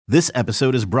This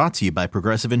episode is brought to you by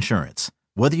Progressive Insurance.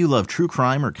 Whether you love true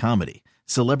crime or comedy,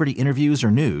 celebrity interviews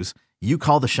or news, you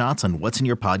call the shots on what's in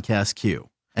your podcast queue.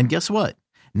 And guess what?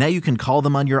 Now you can call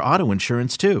them on your auto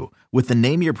insurance too with the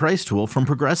Name Your Price tool from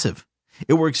Progressive.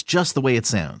 It works just the way it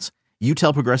sounds. You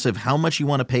tell Progressive how much you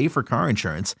want to pay for car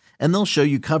insurance, and they'll show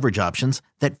you coverage options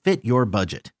that fit your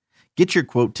budget. Get your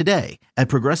quote today at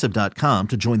Progressive.com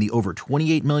to join the over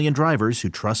 28 million drivers who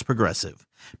trust Progressive.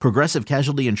 Progressive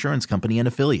Casualty Insurance Company and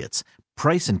Affiliates.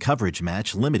 Price and coverage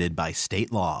match limited by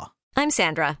state law. I'm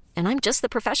Sandra, and I'm just the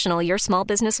professional your small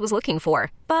business was looking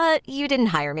for. But you didn't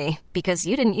hire me because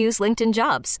you didn't use LinkedIn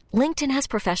Jobs. LinkedIn has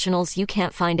professionals you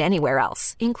can't find anywhere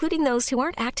else, including those who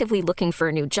aren't actively looking for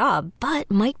a new job, but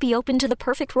might be open to the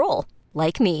perfect role,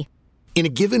 like me. In a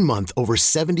given month, over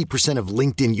 70% of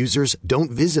LinkedIn users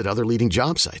don't visit other leading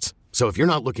job sites. So if you're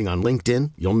not looking on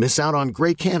LinkedIn, you'll miss out on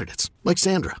great candidates like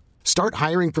Sandra. Start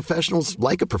hiring professionals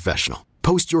like a professional.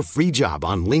 Post your free job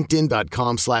on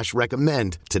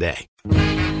linkedin.com/recommend today.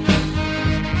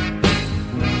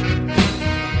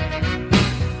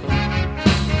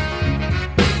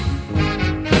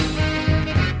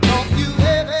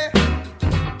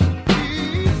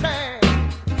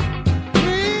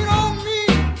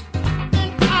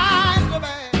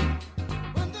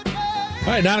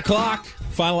 All right, 9 o'clock,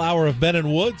 final hour of Ben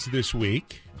and Woods this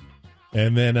week.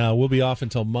 And then we'll be off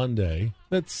until Monday.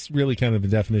 That's really kind of the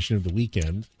definition of the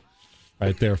weekend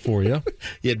right there for you.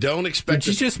 You don't expect...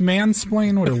 Did you just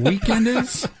mansplain what a weekend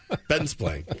is?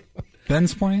 Bensplain.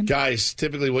 Bensplain? Guys,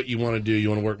 typically what you want to do, you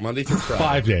want to work Monday through Friday.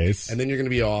 5 days. And then you're going to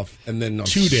be off. And then on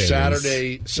 2 days.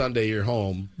 Saturday, Sunday, you're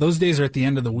home. Those days are at the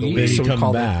end of the week. Then you so we come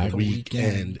call back. it the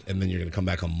Weekend. And then you're going to come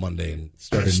back on Monday and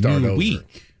Start a new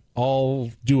week.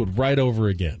 I'll do it right over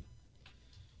again.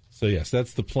 So, yes,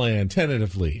 that's the plan,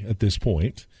 tentatively, at this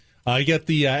point. You got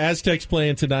the Aztecs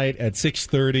playing tonight at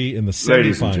 6:30 in the semifinals.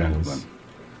 Ladies and gentlemen,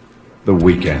 the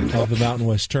weekend of the Mountain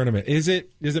West Tournament. Does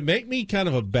it make me kind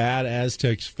of a bad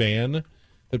Aztecs fan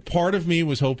that part of me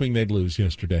was hoping they'd lose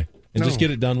yesterday and just get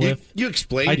it done with? You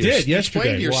explained. I did yesterday. You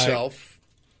explained yourself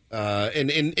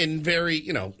in very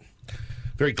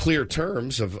very clear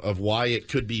terms of why it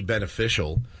could be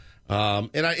beneficial.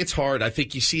 It's hard. I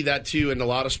think you see that too in a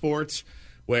lot of sports,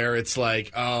 where it's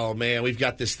like, oh, man, we've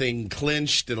got this thing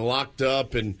clinched and locked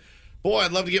up, and, boy,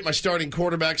 I'd love to get my starting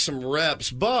quarterback some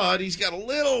reps, but he's got a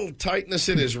little tightness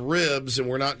in his ribs, and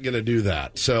we're not going to do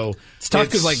that. So it's tough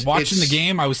because, like, watching the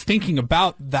game, I was thinking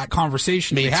about that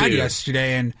conversation we had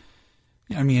yesterday, and,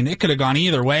 I mean, it could have gone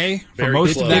either way for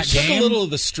most of that game. It took a little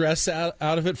of the stress out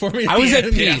of it for me. I was at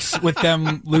peace with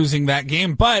them losing that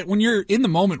game, but when you're in the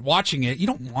moment watching it, you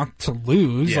don't want to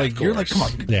lose. Yeah, you're like, come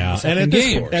on. Yeah, and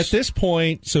at this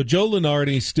point, so Joe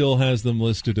Lunardi still has them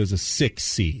listed as a 6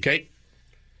 seed. Okay.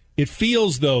 It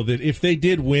feels, though, that if they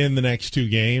did win the next 2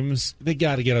 games, they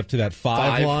got to get up to that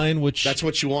 5 line, which... That's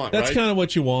what you want, That's kind of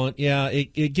what you want. Yeah,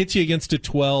 it gets you against a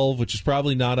 12, which is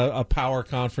probably not a power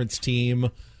conference team.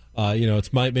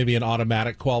 It's maybe an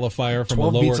automatic qualifier from a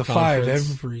lower beats a conference.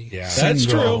 5 every. Yeah, that's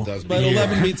true. But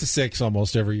 11 year. beats a 6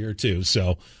 almost every year too.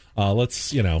 So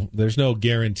there's no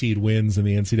guaranteed wins in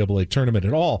the NCAA tournament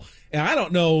at all. And I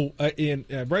don't know.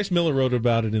 Bryce Miller wrote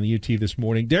about it in the UT this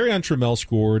morning. Darion Trammell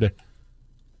scored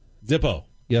zippo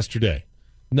yesterday.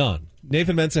 None.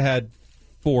 Nathan Mensah had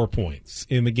 4 points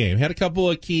in the game. Had a couple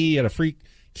of had a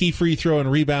key free throw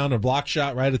and rebound, a block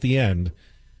shot right at the end.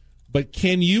 But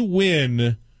can you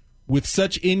win with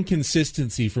such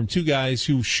inconsistency from 2 guys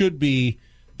who should get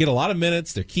a lot of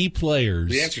minutes? They're key players.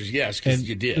 The answer is yes, because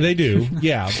you did. They do,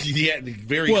 yeah. Yeah,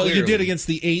 very well, clearly. You did against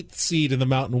the 8th seed in the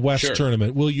Mountain West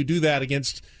tournament. Will you do that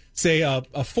against, say,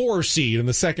 a 4 seed in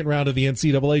the second round of the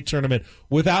NCAA tournament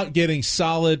without getting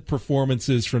solid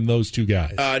performances from those 2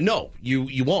 guys? No,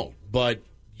 you won't. But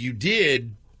you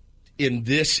did in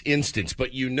this instance. But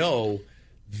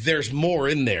there's more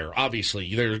in there,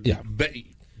 obviously.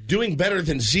 Doing better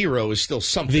than 0 is still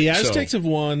something. The Aztecs have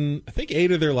won, I think,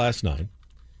 8 of their last 9.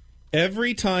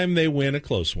 Every time they win a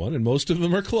close one, and most of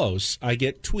them are close, I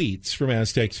get tweets from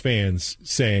Aztecs fans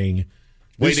saying,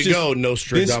 way to go,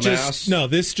 Nostradamus.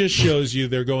 This just shows you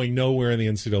they're going nowhere in the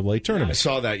NCAA tournament. I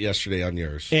saw that yesterday on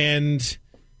yours. And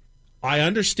I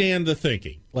understand the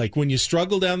thinking. Like, when you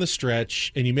struggle down the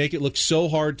stretch and you make it look so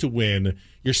hard to win,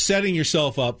 you're setting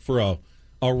yourself up for a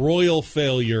royal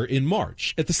failure in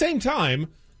March. At the same time,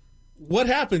 what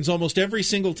happens almost every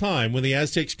single time when the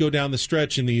Aztecs go down the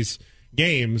stretch in these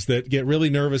games that get really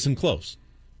nervous and close?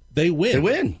 They win. They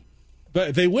win.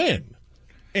 But they win.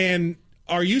 And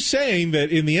are you saying that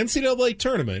in the NCAA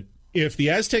tournament, if the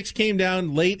Aztecs came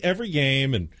down late every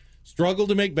game and struggled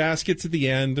to make baskets at the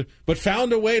end, but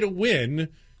found a way to win,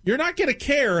 you're not going to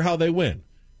care how they win?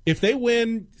 if they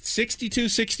win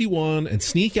 62-61 and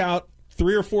sneak out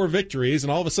 3 or 4 victories,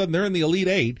 and all of a sudden they're in the Elite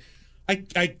Eight,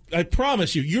 I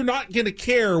promise you're not going to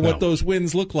care what those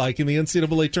wins look like in the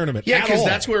NCAA tournament. Yeah, because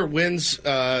that's where wins,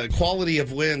 quality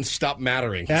of wins, stop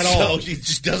mattering. At all. So it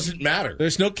just doesn't matter.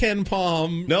 There's no Ken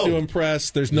Palm to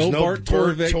impress. There's no Bart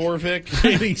Torvik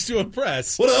ratings to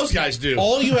impress. What do those guys do?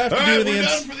 All you have to do in the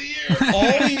done for the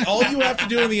year. all you have to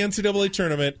do in the NCAA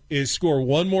tournament is score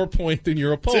 1 more point than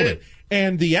your opponent.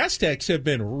 And the Aztecs have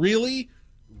been really,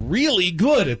 really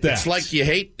good at that. It's like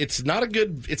it's not a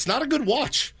good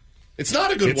watch. It's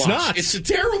not a good watch. Not. It's a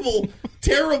terrible,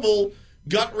 terrible,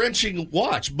 gut-wrenching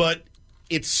watch, but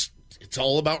it's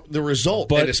all about the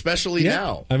result, and especially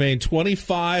now. I mean,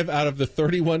 25 out of the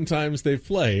 31 times they've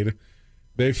played,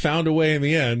 they've found a way in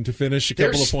the end to finish a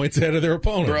couple of points ahead of their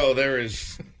opponent. Bro, there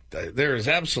is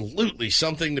absolutely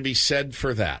something to be said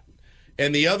for that.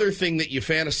 And the other thing that you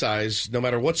fantasize, no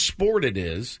matter what sport it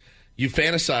is, you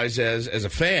fantasize as a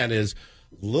fan is,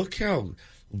 look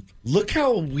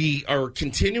how we are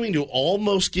continuing to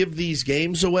almost give these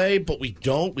games away, but we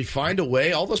don't. We find a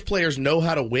way. All those players know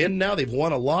how to win now. They've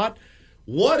won a lot.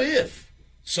 What if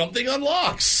something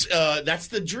unlocks? That's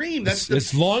the dream.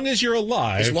 As long as you're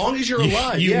alive. As long as you're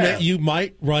alive, you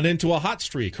might run into a hot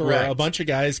streak. Correct. Where a bunch of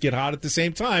guys get hot at the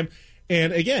same time.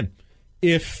 And again,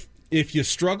 if you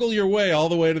struggle your way all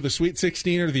the way to the Sweet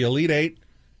 16 or the Elite Eight,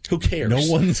 who cares? No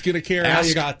one's going to care how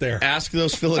you got there. Ask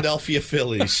those Philadelphia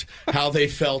Phillies how they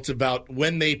felt about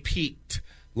when they peaked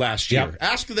last year. Yep.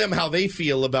 Ask them how they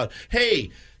feel about, hey,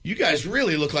 you guys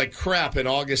really look like crap in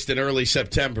August and early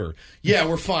September. Yeah,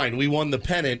 we're fine. We won the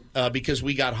pennant because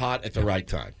we got hot at the right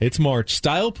time. It's March.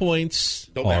 Style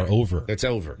points are over. It's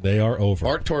over. They are over.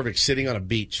 Bart Torvik's sitting on a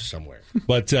beach somewhere.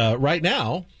 But right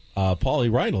now,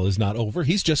 Paulie Reindl is not over.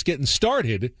 He's just getting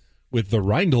started with the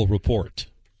Reindl Report.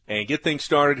 And get things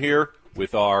started here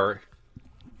with our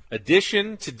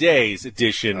today's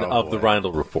edition of the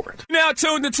Reindl Report. Now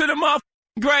tuned into the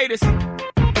greatest.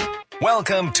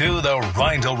 Welcome to the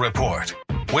Reindl Report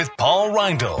with Paul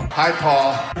Reindl. Hi,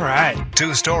 Paul. All right.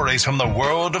 2 stories from the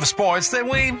world of sports that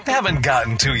we haven't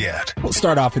gotten to yet. We'll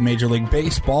start off in Major League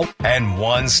Baseball. And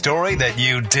 1 story that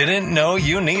you didn't know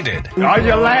you needed. Are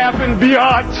you laughing,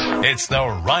 biatch? It's the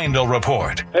Reindl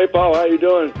Report. Hey, Paul, how you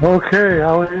doing? Okay,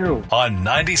 how are you? On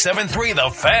 97.3 The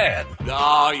Fan.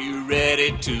 Are you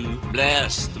ready to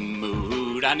bless the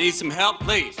mood? I need some help,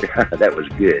 please. That was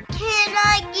good. Can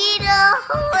I get a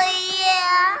oh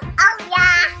yeah? Oh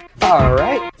yeah. All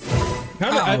right.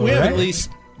 We have at least,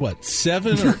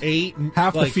 7 or 8?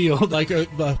 Half the field. Like a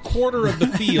quarter of the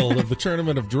field of the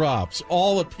Tournament of Drops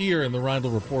all appear in the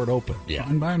Reindl Report Open. Yeah.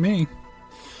 Fine by me.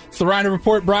 It's the Reindl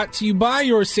Report brought to you by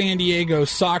your San Diego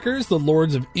Sockers. The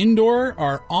Lords of Indoor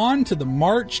are on to the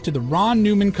march to the Ron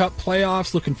Newman Cup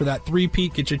playoffs. Looking for that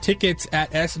 3-peat. Get your tickets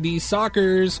at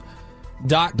sdsockers.com.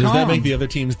 Does that make the other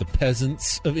teams the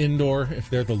peasants of indoor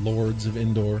if they're the lords of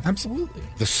indoor? Absolutely.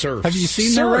 The Serfs. Have you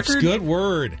seen their record? Good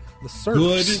word. The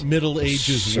Serfs. Good Middle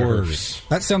Ages word.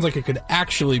 That sounds like it could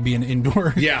actually be an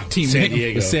indoor team. San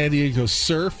Diego. The San Diego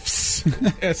Serfs.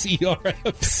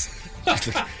 SERFs.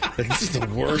 This is the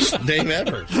worst name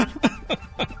ever.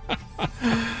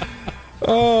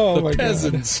 The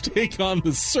peasants take on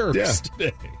the serfs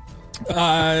today.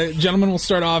 Gentlemen, we'll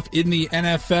start off in the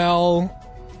NFL.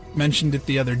 Mentioned it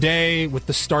the other day with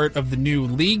the start of the new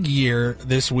league year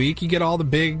this week. You get all the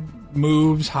big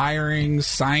moves, hirings,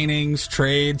 signings,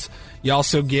 trades. You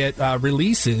also get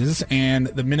releases, and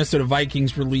the Minnesota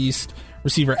Vikings released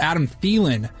receiver Adam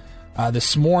Thielen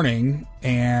this morning,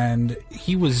 and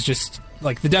he was just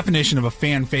like the definition of a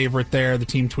fan favorite there. The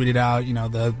team tweeted out,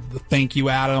 the thank you,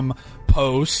 Adam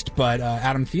post, but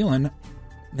Adam Thielen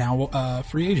now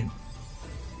free agent.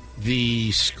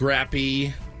 The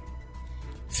scrappy...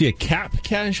 Is he a cap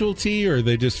casualty, or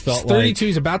they just felt 32,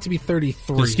 he's about to be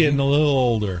 33. Just getting a little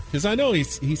older. Because I know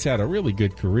he's had a really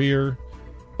good career.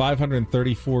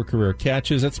 534 career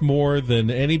catches. That's more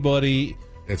than anybody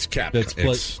it's cap. That's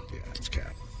it's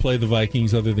cap. Play the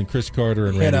Vikings other than Chris Carter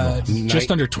and Randy Moss.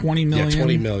 Just under 20 million. Yeah,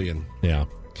 20 million. Yeah.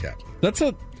 Cap. That's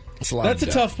a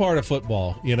tough part of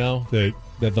football, that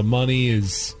the money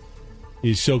is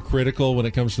so critical when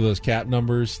it comes to those cap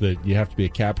numbers that you have to be a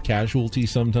cap casualty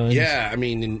sometimes. Yeah, I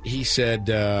mean, he said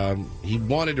he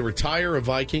wanted to retire a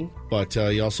Viking, but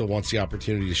he also wants the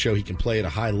opportunity to show he can play at a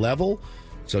high level.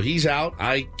 So he's out.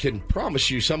 I can promise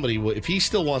you somebody will, if he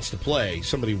still wants to play,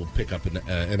 somebody will pick up an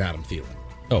Adam Thielen.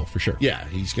 Oh, for sure. Yeah,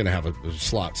 he's going to have a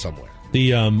slot somewhere.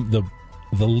 The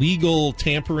legal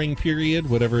tampering period,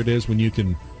 whatever it is, when you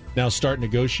can now start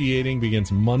negotiating,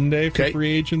 begins Monday for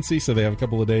free agency, so they have a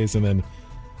couple of days, and then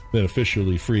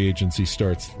officially free agency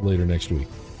starts later next week.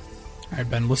 All right,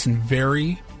 Ben, listen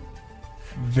very,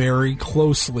 very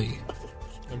closely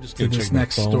I'm just to going to this check my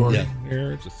next phone story.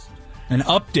 here. An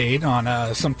update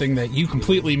on something that you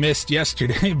completely missed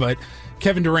yesterday, but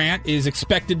Kevin Durant is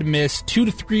expected to miss 2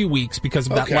 to 3 weeks because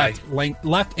of that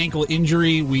left ankle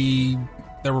injury.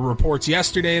 There were reports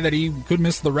yesterday that he could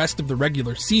miss the rest of the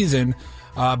regular season,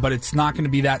 but it's not going to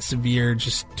be that severe.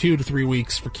 Just 2 to 3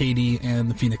 weeks for KD and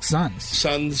the Phoenix Suns.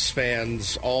 Suns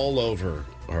fans all over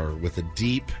are with a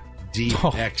deep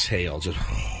exhale. Just,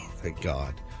 thank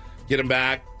God. Get him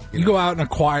back. You go out and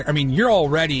acquire. I mean, you're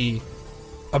already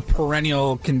a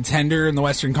perennial contender in the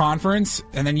Western Conference,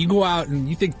 and then you go out and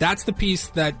you think that's the piece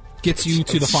that gets you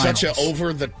to the finals. Such a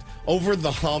over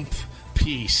the hump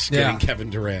piece getting Kevin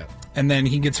Durant. And then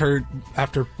he gets hurt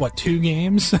after, 2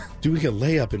 games? Doing a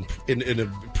layup in a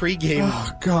pregame.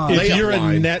 Oh, God. If you're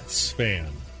line. a Nets fan,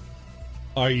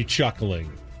 are you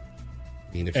chuckling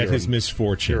at his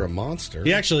misfortune? You're a monster.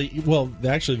 He actually,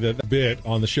 the bit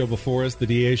on the show before us, the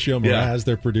DA show, Mraz,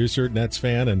 their producer, Nets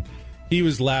fan, and he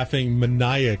was laughing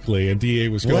maniacally, and DA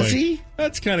was going, Was he?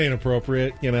 That's kind of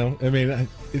inappropriate, I mean,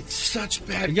 it's such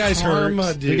bad the guy's karma,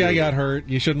 hurt. dude. The guy got hurt.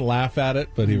 You shouldn't laugh at it,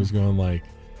 but he was going like,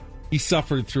 he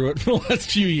suffered through it for the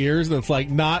last few years. That's like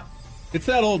it's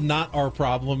that old not our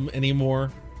problem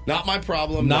anymore. Not my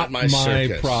problem, not my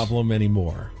circus. Problem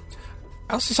anymore.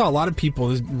 I also saw a lot of people,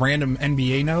 this random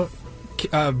NBA note,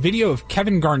 a video of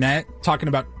Kevin Garnett talking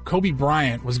about Kobe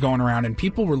Bryant was going around, and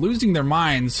people were losing their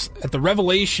minds at the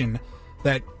revelation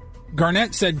that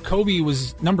Garnett said Kobe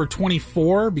was number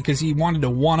 24 because he wanted to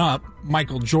one-up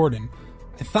Michael Jordan.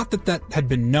 I thought that had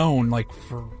been known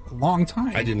for a long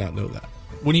time. I did not know that.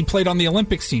 When he played on the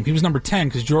Olympics team, he was number 10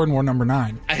 because Jordan wore number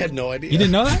 9. I had no idea. You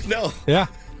didn't know that? No. Yeah.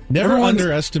 Never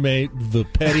underestimate the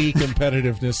petty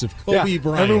competitiveness of Kobe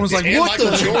Bryant. Everyone was like, what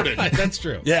Michael the? Jordan. That's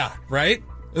true. Yeah, right?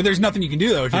 There's nothing you can do,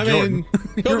 though, if you're Jordan.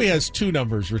 Kobe has 2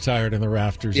 numbers retired in the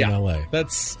rafters in L.A.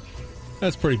 That's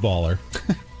pretty baller.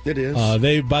 It is.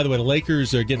 By the way, the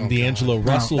Lakers are getting D'Angelo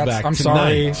Russell back I'm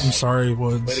tonight. I'm sorry,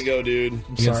 Woods. Way to go, dude.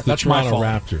 Against the That's my Toronto fault.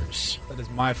 Raptors. That is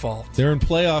my fault. They're in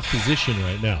playoff position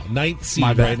right now. 9th seed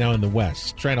My bad. right now in the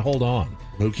West. Trying to hold on.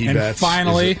 Mookie And Betts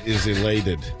finally- is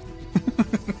elated.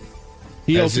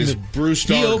 He As opened, his Bruce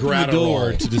Star he opened the Gratterall.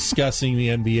 door to discussing the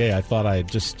NBA. I thought I'd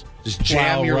just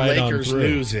jam plow your right Lakers on through.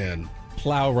 news in.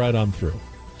 Plow right on through.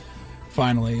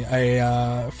 Finally,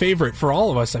 a favorite for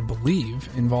all of us, I believe,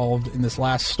 involved in this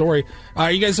last story.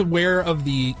 Are you guys aware of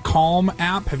the Calm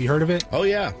app? Have you heard of it? Oh,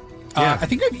 yeah. I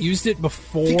think I've used it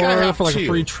before think I have for a too.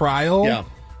 free trial. Yeah.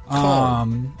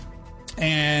 Calm.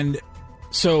 And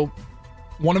so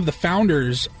one of the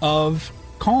founders of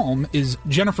Calm is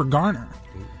Jennifer Garner.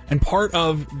 And part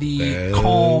of the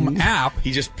Calm app...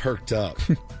 He just perked up.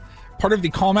 Part of the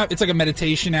Calm app, it's like a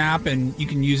meditation app, and you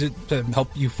can use it to help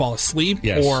you fall asleep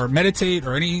or meditate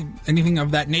or anything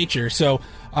of that nature. So,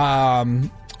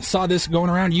 saw this going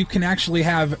around. You can actually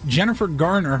have Jennifer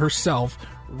Garner herself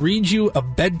read you a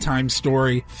bedtime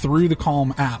story through the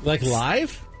Calm app. Like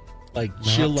live? Like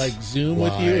she'll Zoom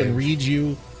with you and read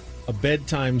you a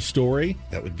bedtime story?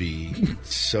 That would be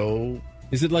so...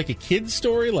 Is it like a kid's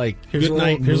story? Like Here's Good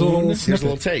Night here's a Moon? little Here's a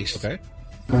little snippet. taste. Okay.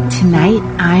 Tonight,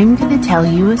 I'm going to tell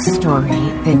you a story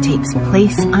that takes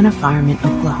place on a farm in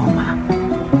Oklahoma.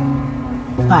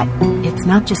 But it's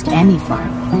not just any farm.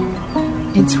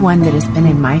 It's one that has been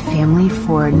in my family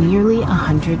for nearly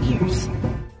 100 years.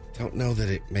 Don't know that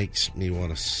it makes me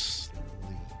want to sleep.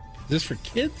 Is this for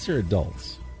kids or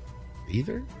adults?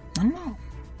 Either? I don't know.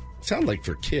 Sound like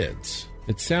for kids.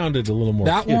 It sounded a little more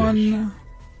That kiddish. one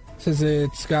says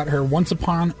it's got her Once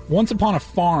Upon a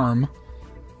Farm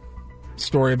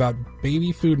story about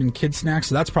baby food and kid snacks.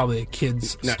 So that's probably a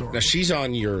kid's story. Now, she's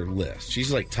on your list.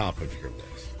 She's like top of your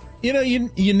list. You know,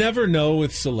 you never know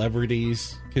with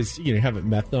celebrities because you haven't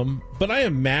met them. But I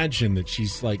imagine that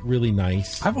she's like really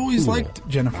nice. I've always liked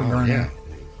Jennifer Garner. Yeah.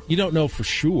 You don't know for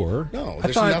sure. No,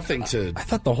 there's nothing to... I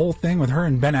thought the whole thing with her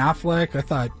and Ben Affleck, I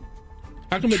thought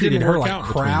How come it treated didn't her work like out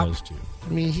crap. between those two? I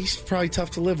mean, he's probably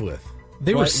tough to live with.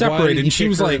 They Why were separated, did he and she pick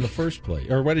was her like in the first place,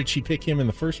 or why did she pick him in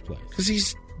the first place? Because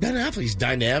he's Ben Affleck. He's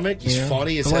dynamic. He's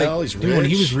funny as like, hell. He's rich. dude, when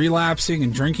he was relapsing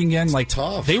and drinking again, like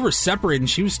tough. They were separated, and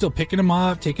she was still picking him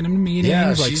up, taking him to meetings. Yeah,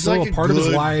 like she's still like a part of his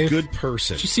life. Good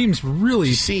person. She seems really.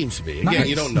 She seems to be. Again, nice.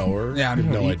 you don't know her. Yeah, I You have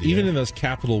don't no know. idea. Even in those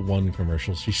Capital One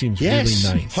commercials, she seems Yes,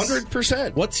 really nice.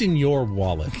 100%. What's in your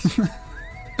wallet?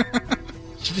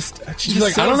 She's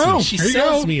like, I don't know. She Here you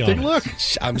sells go. me on Take a it. look.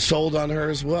 I'm sold on her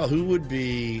as well. Who would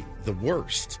be the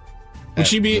worst? Would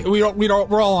she be? We're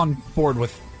all on board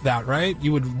with that, right?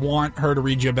 You would want her to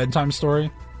read you a bedtime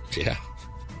story. Yeah.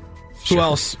 Who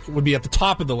else would be at the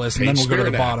top of the list, and then Paige we'll go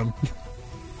to the Spiranak. bottom.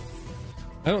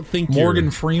 I don't think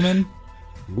Morgan Freeman.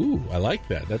 Ooh, I like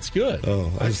that. That's good.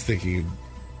 Oh, I was thinking.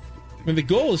 I mean, the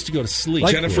goal is to go to sleep.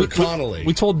 Like, Jennifer Connelly.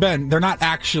 We told Ben they're not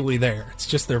actually there. It's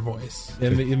just their voice.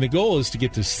 And the goal is to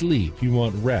get to sleep. You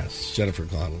want rest. Jennifer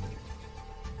Connelly.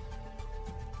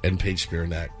 And Paige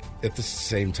Spiranek at the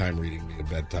same time reading me a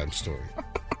bedtime story.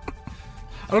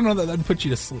 I don't know that that'd put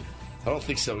you to sleep. I don't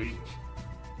think so either.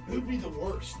 Who would be the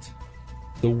worst?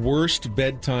 The worst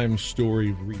bedtime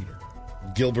story reader.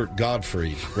 Gilbert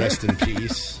Gottfried. Rest in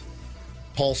peace.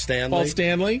 Paul Stanley. Paul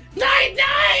Stanley. Night!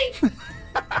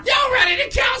 Y'all ready to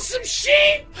count some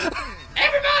sheep?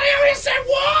 Everybody already said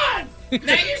one!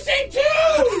 Now you say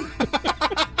two!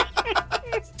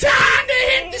 Time to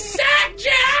hit the sack,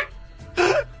 Jack!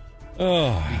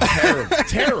 Oh,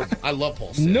 terrible. I love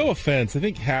Paul Stanley. No offense. I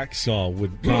think Hacksaw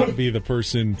would not be the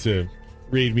person to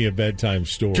read me a bedtime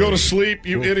story. Go to sleep,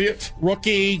 you idiot.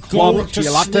 Rookie, go to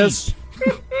sleep.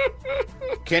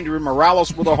 Candy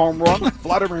Morales with a home run.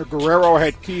 Vladimir Guerrero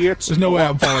had key hits. There's no way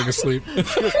I'm falling asleep.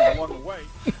 One away.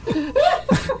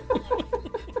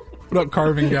 What up,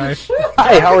 Carving Guy?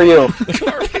 Hi, how are you?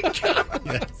 Carving guy.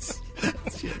 Yes.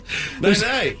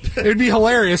 Night. It'd be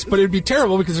hilarious, but it'd be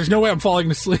terrible because there's no way I'm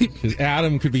falling asleep.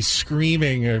 Adam could be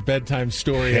screaming a bedtime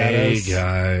story at us. Hey,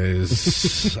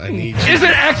 guys. I need you. Is it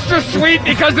extra sweet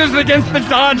because this is against the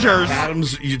Dodgers?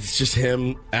 Adam's, it's just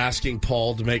him asking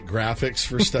Paul to make graphics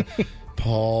for stuff.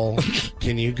 Paul,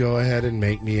 can you go ahead and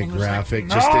make me a graphic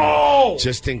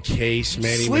just in case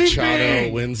Manny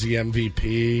Machado wins the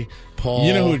MVP? Paul,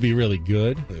 You know who would be really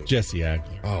good? Jesse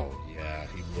Agler. Oh, yeah,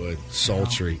 he would.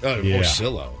 Sultry. Oh, Yeah.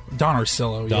 Orsillo. Don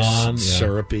Orsillo. Don, Yes. yeah.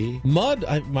 Syrupy. Mud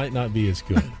might not be as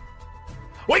good.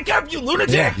 Wake up, you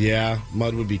lunatic! Yeah,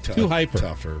 Mud would be Too hyper.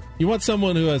 tougher. You want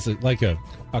someone who has a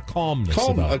calmness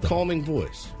about A them. calming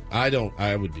voice. I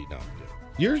would be not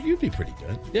good. You'd be pretty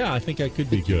good. Yeah, I think I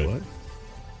could be You good. would.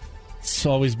 It's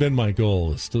always been my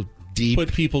goal is to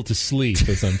put people to sleep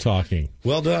as I'm talking.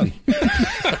 Well done.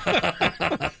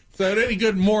 So any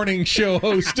good morning show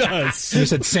host does. You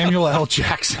said Samuel L.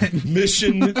 Jackson.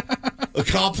 Mission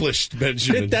accomplished,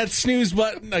 Benjamin. Hit that snooze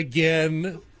button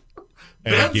again.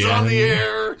 And Ben's again. on the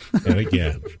air. And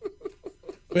again.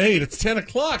 Wait, it's 10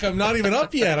 o'clock. I'm not even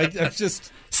up yet. I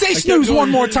just... Say snooze one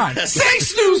more time. Say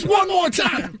snooze one more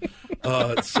time.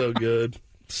 Oh, it's so good.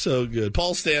 So good.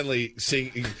 Paul Stanley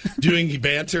doing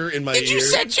banter in my ear. Did you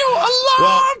set your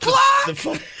alarm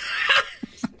clock?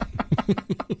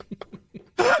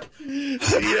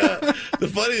 The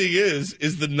funny thing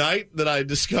is the night that I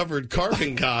discovered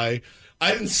Carving Guy,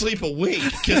 I didn't sleep a wink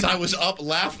because I was up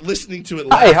listening to it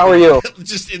Hi, how are you?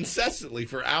 just incessantly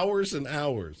for hours and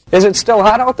hours. Is it still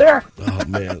hot out there? Oh,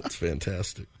 man, it's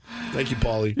fantastic. Thank you,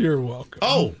 Paulie. You're welcome.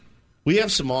 Oh, we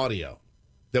have some audio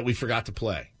that we we forgot to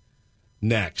play.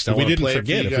 Next. We didn't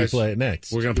forget if we play it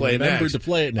next. We're going to play it next. Remember to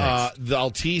play it next. I'll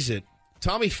tease it.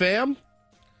 Tommy Pham,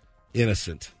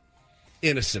 innocent.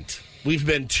 We've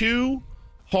been too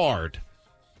hard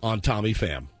on Tommy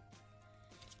Pham.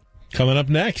 Coming up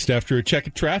next after a check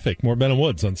of traffic, more Ben and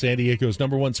Woods on San Diego's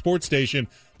 #1 sports station,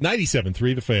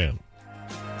 97.3 The Fan.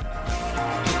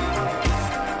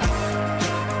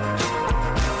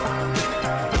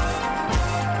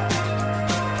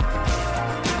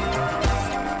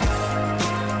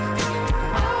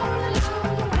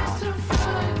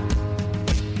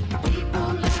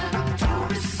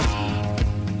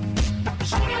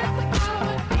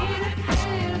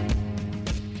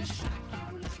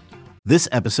 This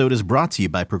episode is brought to you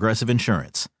by Progressive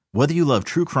Insurance. Whether you love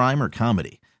true crime or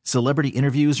comedy, celebrity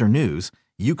interviews or news,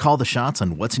 you call the shots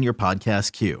on what's in your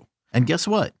podcast queue. And guess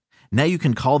what? Now you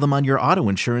can call them on your auto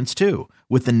insurance too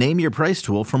with the Name Your Price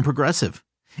tool from Progressive.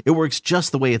 It works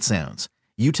just the way it sounds.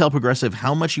 You tell Progressive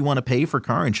how much you want to pay for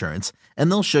car insurance,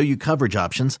 and they'll show you coverage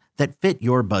options that fit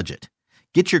your budget.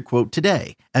 Get your quote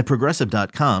today at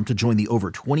Progressive.com to join the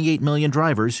over 28 million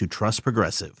drivers who trust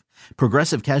Progressive.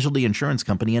 Progressive Casualty Insurance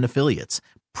Company and Affiliates.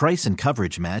 Price and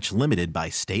coverage match limited by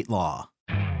state law.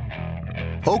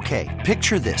 Okay,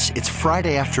 picture this. It's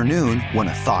Friday afternoon when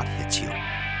a thought hits you.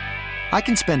 I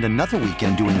can spend another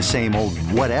weekend doing the same old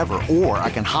whatever, or I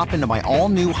can hop into my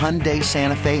all-new Hyundai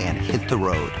Santa Fe and hit the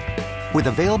road. With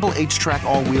available H-Track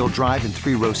all-wheel drive and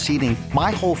 3-row seating,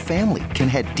 my whole family can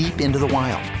head deep into the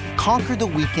wild. Conquer the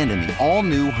weekend in the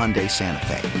all-new Hyundai Santa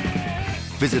Fe.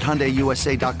 Visit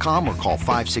HyundaiUSA.com or call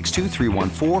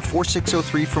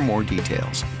 562-314-4603 for more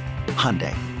details.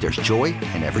 Hyundai, there's joy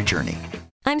in every journey.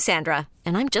 I'm Sandra,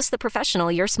 and I'm just the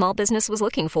professional your small business was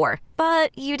looking for.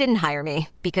 But you didn't hire me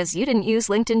because you didn't use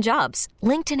LinkedIn Jobs.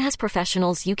 LinkedIn has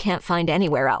professionals you can't find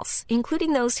anywhere else,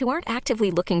 including those who aren't actively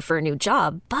looking for a new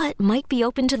job, but might be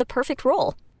open to the perfect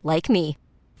role, like me.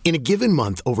 In a given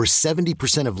month, over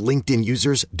 70% of LinkedIn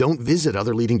users don't visit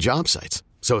other leading job sites.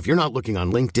 So if you're not looking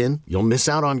on LinkedIn, you'll miss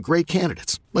out on great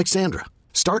candidates like Sandra.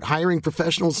 Start hiring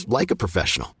professionals like a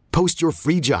professional. Post your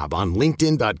free job on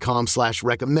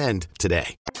linkedin.com/recommend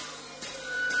today.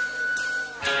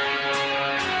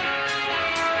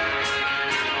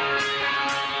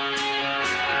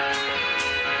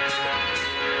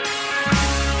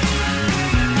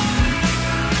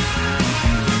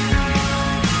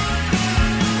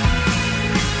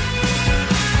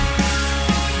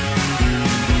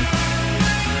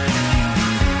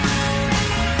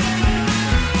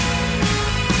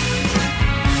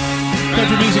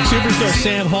 Country music superstar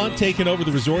Sam Hunt taking over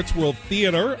the Resorts World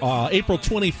Theater April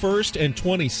 21st and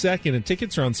 22nd, and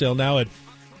tickets are on sale now at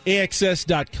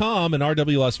AXS.com and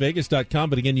RWLasVegas.com.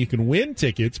 But again, you can win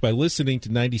tickets by listening to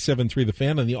 97.3 The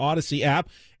Fan on the Odyssey app.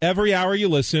 Every hour you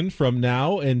listen from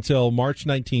now until March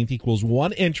 19th equals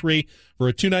one entry for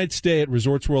a 2-night stay at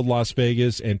Resorts World Las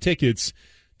Vegas and tickets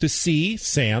to see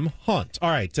Sam Hunt. All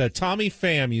right, Tommy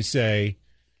Pham, you say.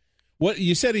 What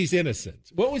you said he's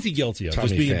innocent. What was he guilty of?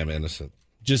 Tommy Pham innocent.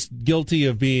 Just guilty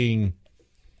of being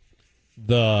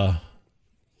the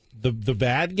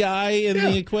bad guy in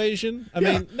the equation. I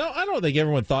mean, no, I don't think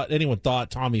anyone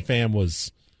thought Tommy Pham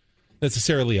was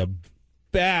necessarily a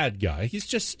bad guy. He's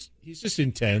just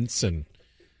intense and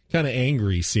kind of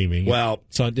angry seeming. Well,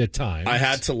 at times. I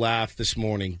had to laugh this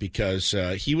morning because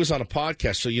he was on a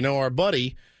podcast. So our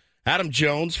buddy Adam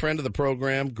Jones, friend of the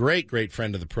program, great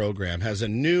friend of the program, has a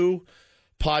new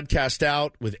podcast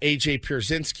out with AJ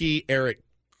Pierzynski,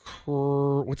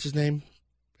 what's his name?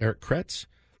 Eric Kratz?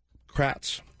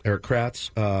 Eric Kratz.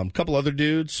 A couple other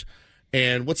dudes.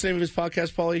 And what's the name of his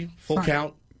podcast, Paulie? Full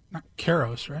Count? Not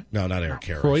Karros, right? No, not Eric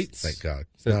Karros. Kreutz? Thank God.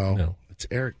 No, it's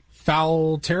Eric.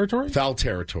 Foul Territory? Foul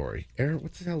Territory. Eric,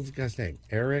 what the hell is the guy's name?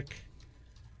 Eric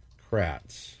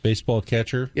Kratz. Baseball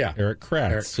catcher? Yeah. Eric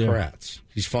Kratz. Kratz.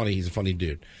 He's funny. He's a funny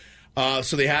dude.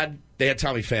 So they had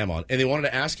Tommy Pham on, and they wanted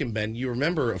to ask him, Ben, you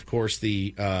remember, of course,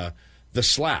 the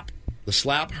slap. The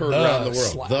slap heard around the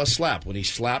world. The slap, when he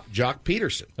slapped Jock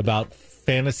Peterson. About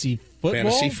fantasy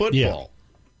football? Yeah.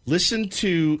 Listen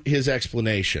to his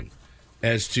explanation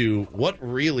as to what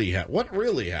really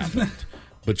happened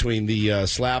between the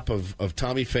slap of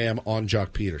Tommy Pham on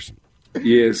Jock Peterson.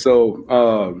 Yeah,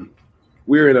 so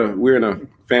we're in a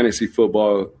fantasy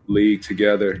football league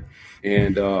together,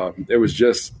 and there was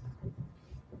just,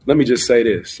 let me just say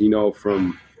this,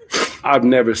 I've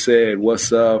never said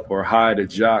what's up or hi to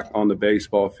Jock on the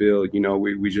baseball field.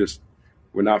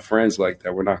 We're not friends like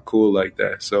that. We're not cool like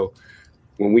that. So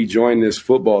when we joined this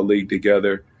football league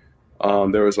together,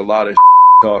 there was a lot of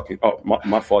talking. Oh,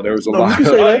 my fault. There was a lot. You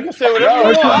can say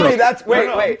whatever you want. Tommy, that's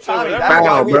Tommy, that's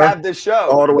why we have this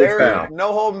show. All the way There's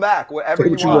no holding back. Whatever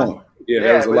you want. Yeah,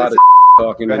 there was a lot of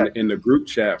talking in the group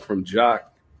chat from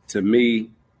Jock to me,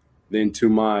 then to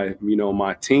my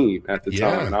team at the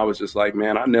time. And I was just like,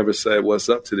 man, I never said what's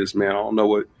up to this man. I don't know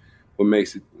what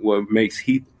makes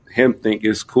him think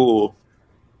it's cool,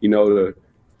 to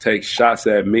take shots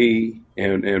at me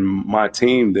and my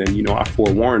team. Then, I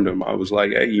forewarned him. I was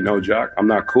like, hey, Jock, I'm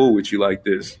not cool with you like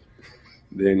this.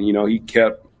 Then, he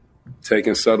kept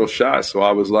taking subtle shots. So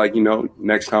I was like,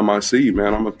 next time I see you,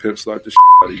 man, I'm going to pimp slap the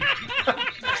out of you.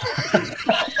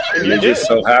 And it just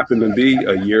so happened to be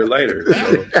a year later.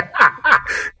 So.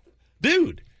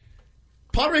 Dude,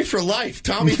 Padre for life,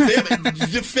 Tommy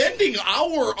Pham, defending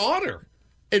our honor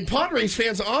and Padres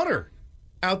fans' honor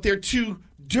out there to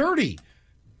Dirty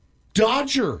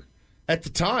Dodger at the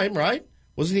time, right?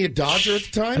 Wasn't he a Dodger at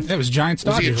the time? That was Giants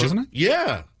Dodgers, wasn't it?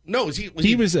 Yeah. No, was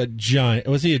he was a Giant.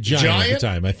 Was he a Giant at the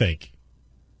time, I think?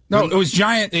 No, it was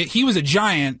Giant. He was a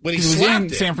Giant when he was slapped in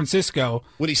San Francisco.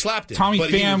 When he slapped him. Tommy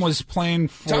Pham was playing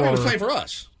for... Tommy was playing for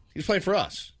us. He was playing for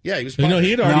us. Yeah, he was playing.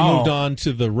 He had already moved on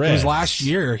to the Reds. It was last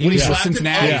year. He was with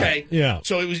Cincinnati. Okay. Yeah.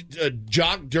 So it was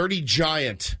Dirty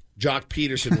Giant, Jock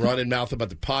Peterson, running mouth about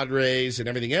the Padres and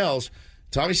everything else.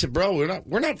 Tommy said, bro,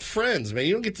 we're not friends, man.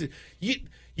 You don't get to...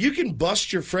 You can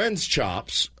bust your friends'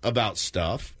 chops about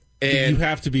stuff. And you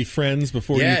have to be friends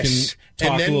before you can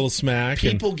talk a little smack.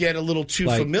 People get a little too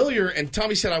familiar. And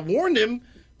Tommy said, I warned him,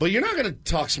 but you're not going to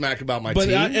talk smack about my team.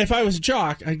 But if I was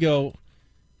Jock, I'd go,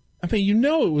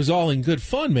 it was all in good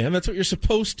fun, man. That's what you're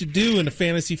supposed to do in a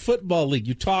fantasy football league.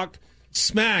 You talk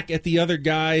smack at the other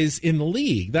guys in the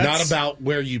league. That's not about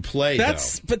where you play,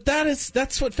 But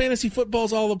that's what fantasy football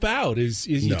is all about, is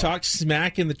you talk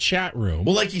smack in the chat room.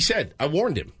 Well, like he said, I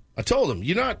warned him. I told him,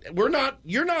 you're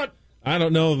not. I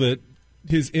don't know that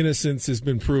his innocence has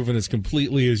been proven as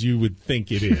completely as you would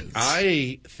think it is.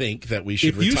 I think that we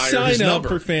should retire his number. If you sign up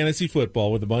for fantasy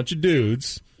football with a bunch of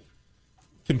dudes,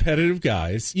 competitive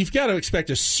guys, you've got to expect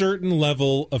a certain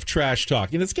level of trash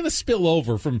talk. And it's going to spill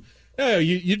over from, oh,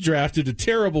 you drafted a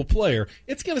terrible player.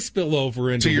 It's going to spill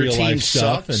over into your real team life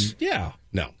stuff. sucks? And yeah.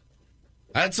 No.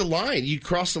 That's a line. You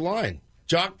cross the line.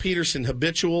 Jock Peterson,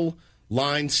 habitual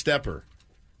line stepper.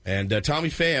 And Tommy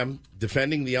Pham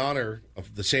defending the honor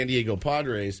of the San Diego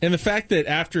Padres. And the fact that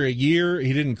after a year,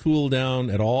 he didn't cool down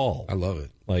at all. I love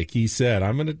it. Like he said,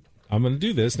 I'm gonna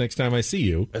do this next time I see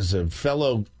you. As a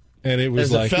fellow... And it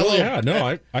was like, oh, yeah,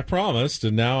 no, I promised,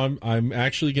 and now I'm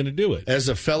actually going to do it. As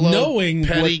a fellow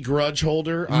petty grudge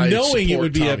holder, knowing it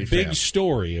would be Tommy a big Pham.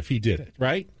 story if he did it,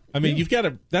 right? I mean, you've got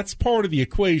to. That's part of the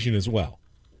equation as well.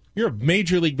 You're a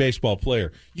Major League Baseball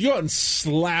player. You go out and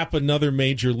slap another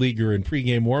major leaguer in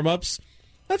pregame warmups.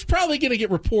 That's probably going to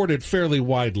get reported fairly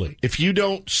widely. If you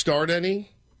don't start any,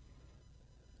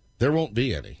 there won't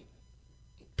be any.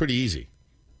 Pretty easy.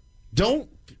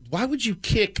 Why would you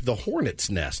kick the hornet's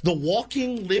nest, the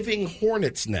walking, living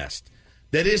hornet's nest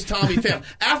that is Tommy Pham?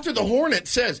 After the hornet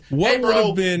says, "Hey,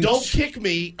 bro, don't kick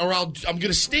me, or I'm going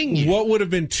to sting you." What would have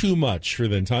been too much for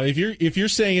then, Tommy? If you're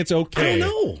saying it's okay, I don't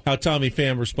know how Tommy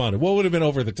Pham responded. What would have been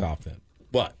over the top then?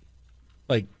 What?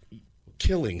 Like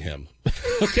killing him?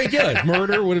 Okay, good.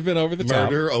 Murder would have been over the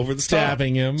top. Murder over the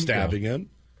stabbing top. him, stabbing him.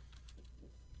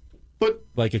 But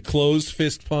like a closed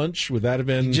fist punch, would that have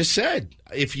been? You just said,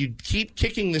 if you keep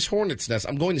kicking this hornet's nest,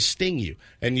 I'm going to sting you.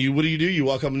 And what do? You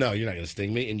walk up, no, you're not going to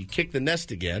sting me. And you kick the nest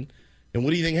again. And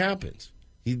what do you think happens?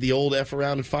 The old F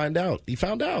around and find out. He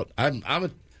found out.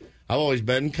 I've always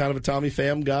been kind of a Tommy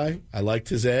Pham guy. I liked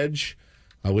his edge.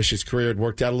 I wish his career had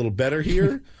worked out a little better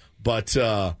here. But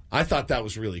I thought that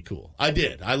was really cool. I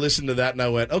did. I listened to that and I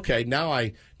went, okay, now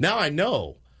I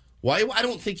know why. I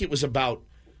don't think it was about,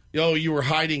 you were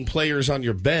hiding players on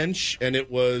your bench, and it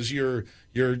was you're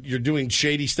doing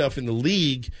shady stuff in the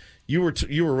league. You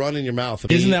were running your mouth.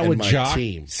 Isn't that what Jock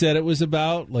said it was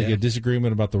about? Like a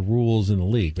disagreement about the rules in the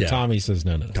league. But Tommy says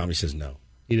no. Tommy says no.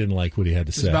 He didn't like what he had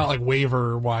to say. It's about like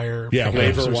waiver wire. Yeah,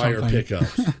 waiver wire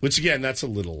pickups. Which again, that's a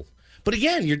little. But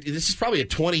again, this is probably a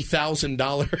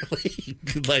 $20,000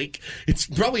 league. Like, it's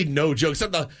probably no joke. It's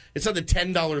not the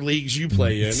 $10 leagues you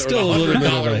play in, it's or still the $100 a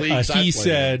little bit leagues I play he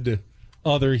said.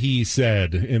 Other he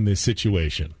said in this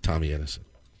situation. Tommy Innocent.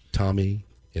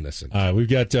 We've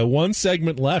got one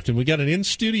segment left, and we got an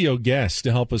in-studio guest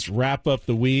to help us wrap up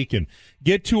the week and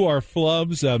get to our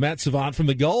flubs. Matt Savant from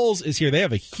the Gulls is here. They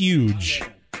have a huge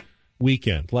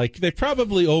weekend. Like, they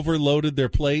probably overloaded their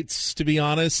plates, to be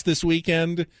honest, this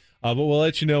weekend. But we'll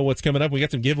let you know what's coming up. We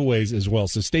got some giveaways as well,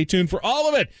 so stay tuned for all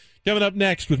of it. Coming up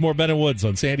next with more Ben and Woods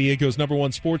on San Diego's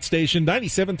 #1 sports station,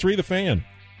 97.3 The Fan.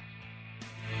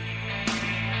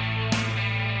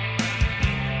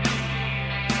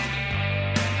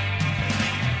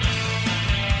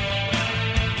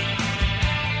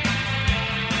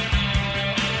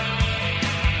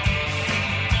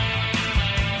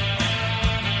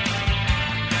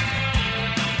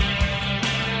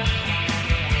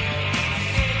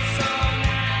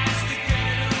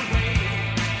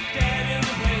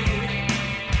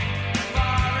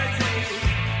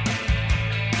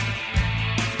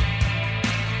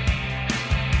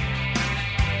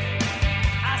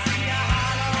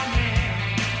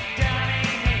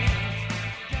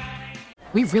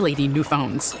 We really need new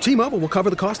phones. T-Mobile will cover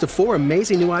the cost of 4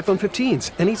 amazing new iPhone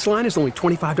 15s, and each line is only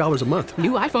 $25 a month.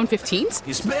 New iPhone 15s?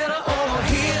 It's better over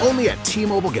here. Only at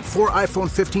T-Mobile, get 4 iPhone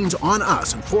 15s on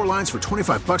us and 4 lines for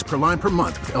 $25 per line per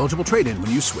month with eligible trade-in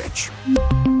when you switch.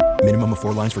 Minimum of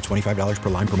 4 lines for $25 per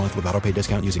line per month with autopay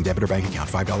discount using debit or bank account.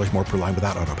 $5 more per line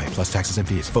without autopay, plus taxes and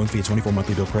fees. Phone fee at 24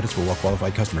 monthly bill credits for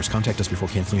well-qualified customers. Contact us before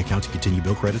canceling account to continue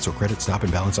bill credits or credit stop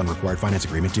and balance on required finance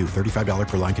agreement due. $35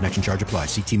 per line connection charge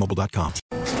applies. See T-Mobile.com.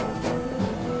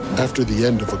 After the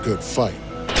end of a good fight,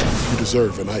 you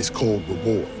deserve an ice-cold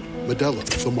reward. Modelo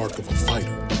is the mark of a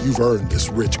fighter. You've earned this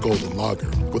rich golden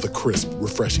lager with a crisp,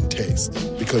 refreshing taste.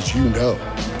 Because you know,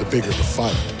 the bigger the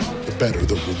fight, the better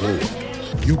the reward.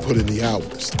 You put in the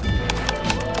hours,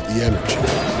 the energy,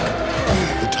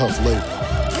 the tough labor.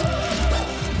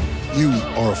 You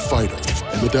are a fighter,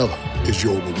 and Modelo is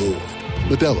your reward.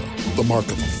 Modelo, the mark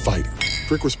of a fighter.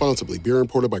 Drink responsibly. Beer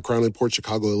imported by Crown Imports,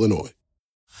 Chicago, Illinois.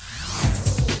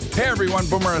 Hey everyone,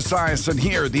 Boomer Esiason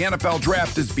here. The NFL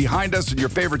draft is behind us and your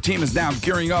favorite team is now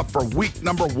gearing up for week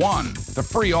number 1. The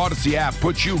free Odyssey app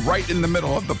puts you right in the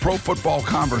middle of the pro football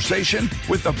conversation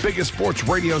with the biggest sports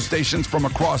radio stations from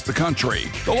across the country.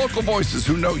 The local voices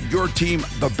who know your team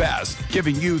the best,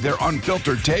 giving you their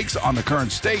unfiltered takes on the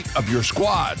current state of your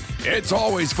squad. It's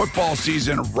always football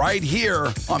season right here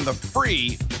on the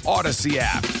free Odyssey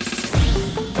app.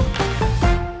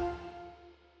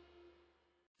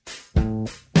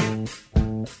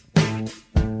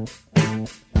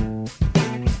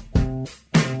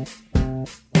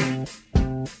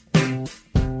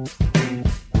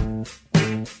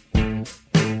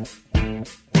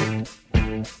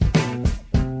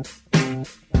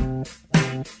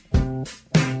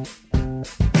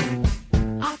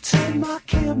 my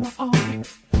camera on.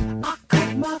 I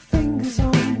cut my fingers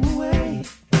on the way.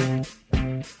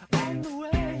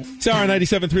 It's hour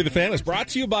 97.3 The Fan is brought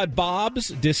to you by Bob's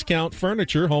Discount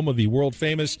Furniture, home of the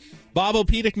world-famous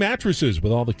Bob-O-Pedic mattresses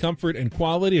with all the comfort and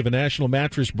quality of a national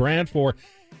mattress brand for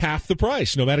half the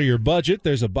price. No matter your budget,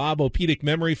 there's a Bob-O-Pedic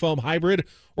Memory Foam Hybrid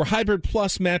or Hybrid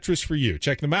Plus mattress for you.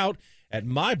 Check them out at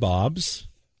mybobs.com.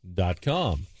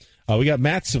 We got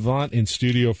Matt Savant in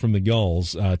studio from the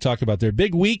Gulls. Talk about their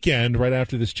big weekend right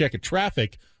after this check of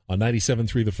traffic on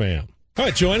 97.3 The Fan. All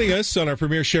right, joining us on our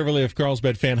premier Chevrolet of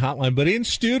Carlsbad fan hotline, but in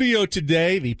studio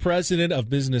today, the president of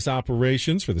business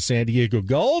operations for the San Diego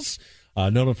Gulls.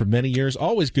 Known him for many years.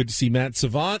 Always good to see Matt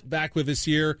Savant back with us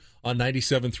here on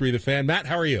 97.3 The Fan. Matt,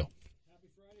 how are you?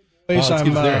 There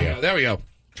we go.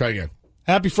 Try again.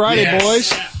 Happy Friday,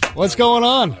 boys. What's going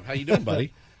on? How you doing,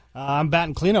 buddy? I'm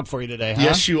batting cleanup for you today, huh?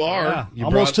 Yes, you are. Yeah,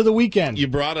 almost to the weekend. You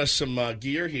brought us some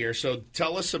gear here, so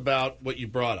tell us about what you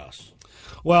brought us.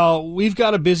 Well, we've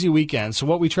got a busy weekend, so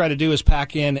what we try to do is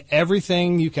pack in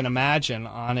everything you can imagine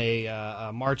on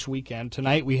a March weekend.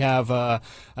 Tonight we have a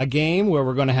game where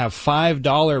we're going to have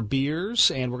 $5 beers,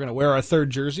 and we're going to wear our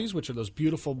third jerseys, which are those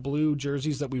beautiful blue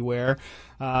jerseys that we wear.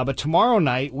 But tomorrow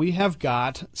night we have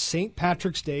got St.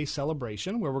 Patrick's Day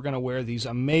celebration, where we're going to wear these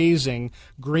amazing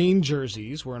green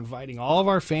jerseys. We're inviting all of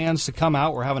our fans to come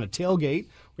out. We're having a tailgate.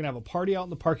 We're going to have a party out in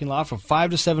the parking lot from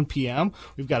 5 to 7 p.m.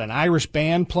 We've got an Irish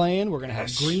band playing. We're going to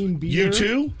have green beer.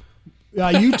 U2?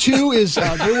 U2 is,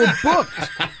 they were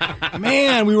booked.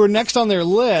 Man, we were next on their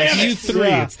list.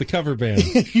 U3, it's the cover band.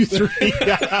 U3,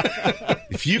 yeah.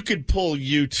 If you could pull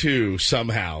U2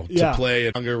 somehow to play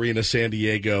at Young Arena San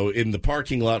Diego in the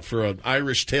parking lot for an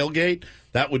Irish tailgate,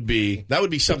 that would be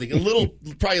something.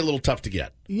 Probably a little tough to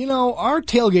get. You know, our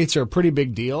tailgates are a pretty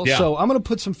big deal, so I'm going to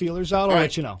put some feelers out. I'll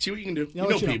let you know. See what you can do. You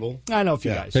know people. I know a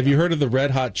few guys. Have you heard of the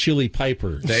Red Hot Chili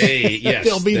Pipers? Yes.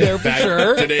 They'll be there for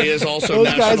sure. Today is also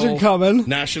Those guys are coming.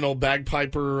 National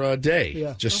Bagpiper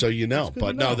Day, just so you know.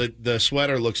 But no, the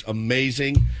sweater looks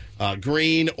amazing.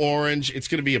 Green, orange. It's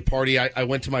going to be a party. I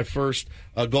went to my first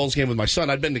Gulls game with my son.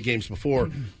 I'd been to games before,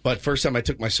 but first time I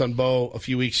took my son Bo a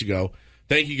few weeks ago.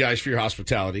 Thank you guys for your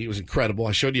hospitality. It was incredible.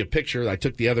 I showed you a picture that I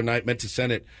took the other night, meant to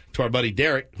send it to our buddy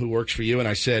Derek, who works for you, and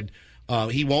I said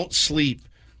he won't sleep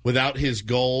without his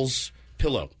Gulls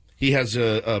pillow. He has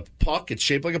a puck. It's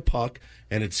shaped like a puck,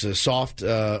 and it's a soft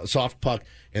puck,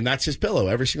 and that's his pillow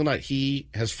every single night. He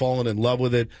has fallen in love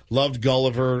with it, loved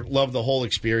Gulliver, loved the whole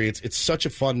experience. It's such a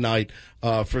fun night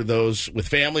for those with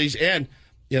families, and,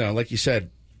 like you said,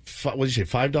 what did you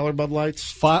say, $5 Bud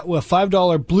Lights?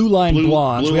 $5 Blue Line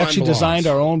Blondes. We actually designed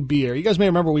our own beer. You guys may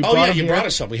remember we brought them you here. Brought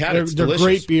us some. We had it. They're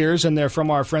great beers, and they're from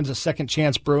our friends at Second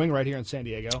Chance Brewing right here in San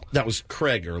Diego. That was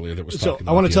Craig earlier that was talking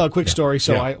about I want to tell a quick story.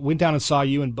 So I went down and saw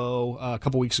you and Bo a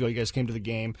couple weeks ago. You guys came to the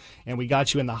game, and we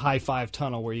got you in the high five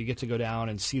tunnel where you get to go down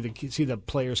and see the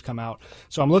players come out.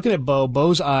 So I'm looking at Bo.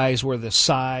 Bo's eyes were the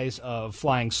size of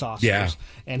flying saucers,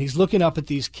 and he's looking up at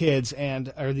these kids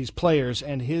or these players,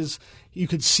 and you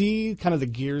could see kind of the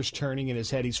gears turning in his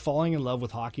head. He's falling in love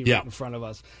with hockey right in front of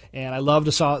us. And I love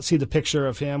to see the picture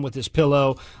of him with his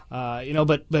pillow.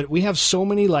 But we have so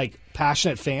many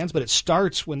passionate fans, but it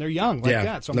starts when they're young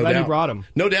that. So I'm glad you brought him.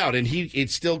 No doubt. And he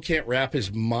still can't wrap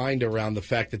his mind around the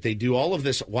fact that they do all of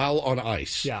this while on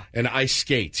ice and ice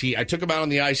skates. I took him out on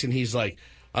the ice, and he's like,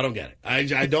 I don't get it.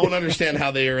 I don't understand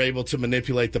how they are able to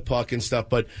manipulate the puck and stuff.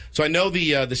 But so I know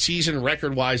the season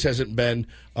record wise hasn't been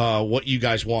what you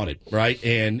guys wanted, right?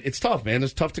 And it's tough, man.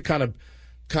 It's tough to kind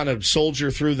of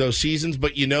soldier through those seasons.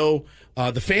 But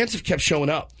the fans have kept showing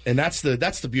up, and that's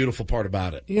the beautiful part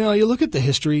about it. You look at the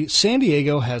history. San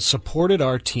Diego has supported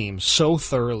our team so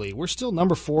thoroughly. We're still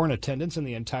number 4 in attendance in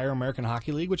the entire American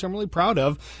Hockey League, which I'm really proud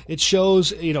of. It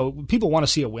shows, people want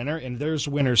to see a winner, and there's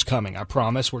winners coming. I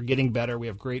promise. We're getting better. We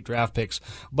have great draft picks,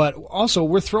 but also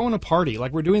we're throwing a party.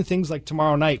 We're doing things like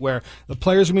tomorrow night where the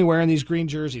players are going to be wearing these green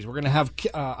jerseys. We're going to have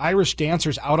Irish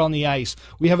dancers out on the ice.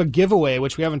 We have a giveaway,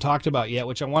 which we haven't talked about yet,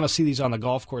 which I want to see these on the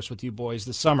golf course with you boys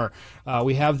this summer.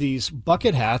 We have these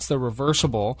bucket hats. They're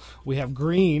reversible. We have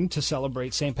green to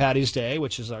celebrate St. Paddy's Day,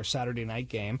 which is our Saturday night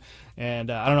game. And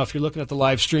I don't know if you're looking at the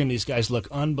live stream. These guys look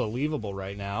unbelievable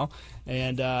right now.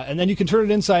 And then you can turn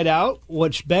it inside out,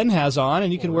 which Ben has on,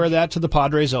 and you can wear that to the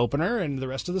Padres opener and the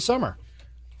rest of the summer.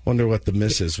 Wonder what the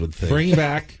missus would think. Bring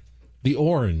back the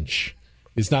orange.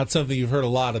 It's not something you've heard a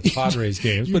lot at the Padres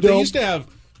games, but they used to have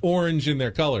orange in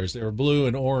their colors. They were blue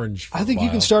and orange. For I think a you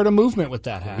while. can start a movement with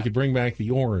that We hat. could bring back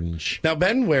the orange. Now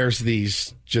Ben wears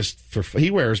these just for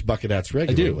he wears bucket hats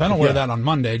regularly. I don't wear that on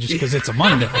Monday just because it's a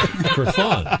Monday. For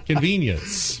fun,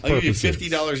 convenience. I'll give you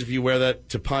purposes. $50 if you wear that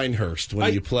to Pinehurst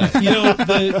when you play.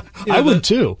 I would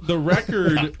too. The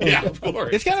record, Yeah, of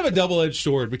course. It's kind of a double-edged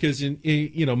sword because in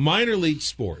minor league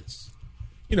sports,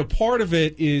 part of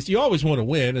it is you always want to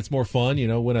win. It's more fun,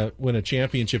 win a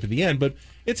championship at the end. But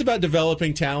it's about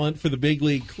developing talent for the big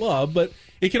league club. But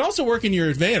it can also work in your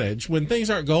advantage when things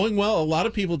aren't going well. A lot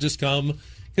of people just come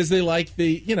because they like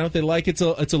it's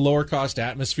a lower cost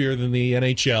atmosphere than the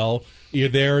NHL. You're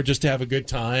there just to have a good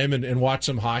time and watch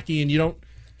some hockey, and you don't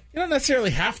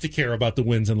necessarily have to care about the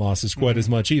wins and losses quite as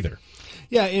much either.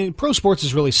 Yeah, and pro sports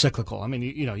is really cyclical. I mean,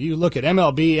 you look at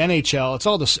MLB, NHL, it's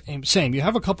all the same. You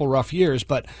have a couple rough years,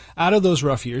 but out of those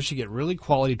rough years, you get really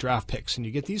quality draft picks, and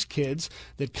you get these kids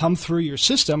that come through your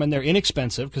system, and they're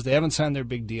inexpensive because they haven't signed their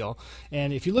big deal.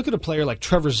 And if you look at a player like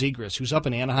Trevor Zegras, who's up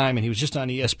in Anaheim, and he was just on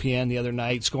ESPN the other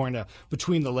night scoring a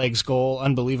between-the-legs goal,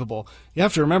 unbelievable. You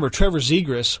have to remember, Trevor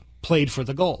Zegras played for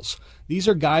the Gulls. These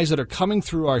are guys that are coming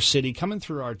through our city, coming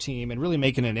through our team, and really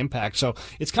making an impact. So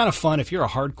it's kind of fun if you're a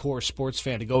hardcore sports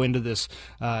fan to go into this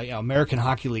American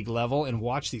Hockey League level and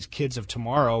watch these kids of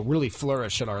tomorrow really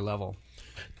flourish at our level.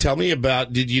 Tell me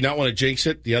about, did you not want to jinx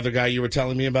it, the other guy you were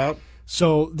telling me about?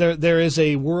 So there is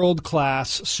a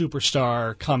world-class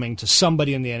superstar coming to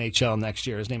somebody in the NHL next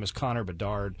year. His name is Connor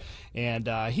Bedard, and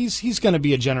he's going to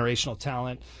be a generational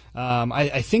talent.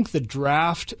 I think the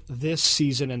draft this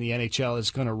season in the NHL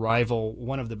is going to rival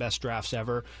one of the best drafts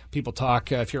ever. People talk,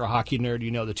 if you're a hockey nerd,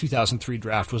 the 2003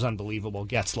 draft was unbelievable.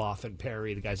 Getzlaf and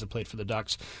Perry, the guys that played for the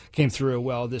Ducks, came through.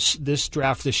 Well, this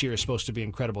draft this year is supposed to be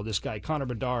incredible. This guy, Connor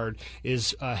Bedard,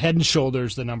 is head and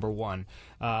shoulders the number one.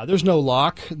 There's no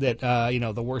lock that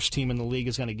the worst team in the league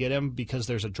is going to get him because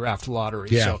there's a draft lottery.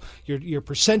 Yeah. So your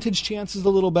percentage chance is a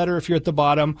little better if you're at the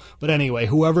bottom. But anyway,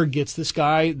 whoever gets this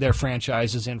guy, their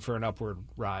franchise is in for an upward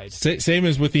ride. Same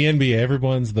as with the NBA.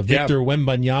 Everyone's the Victor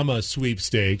Wembanyama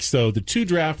sweepstakes. So the two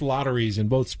draft lotteries in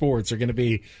both sports are going to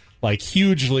be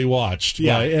hugely watched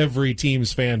by every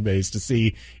team's fan base to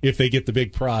see if they get the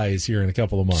big prize here in a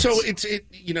couple of months. So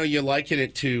you liken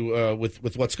it to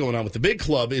with what's going on with the big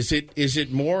club. Is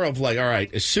it more of all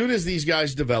right, as soon as these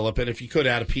guys develop, and if you could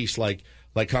add a piece like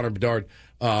Connor Bedard,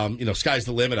 sky's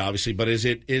the limit, obviously. But is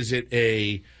it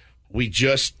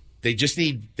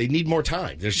they need more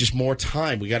time. There's just more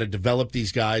time. We got to develop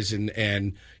these guys,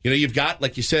 and you've got,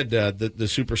 like you said, the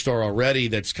superstar already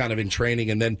that's kind of in training,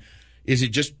 and then is it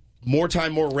just more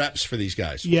time, more reps for these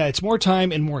guys? Yeah, it's more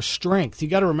time and more strength. You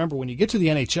got to remember, when you get to the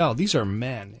NHL, these are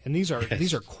men, and these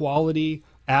are quality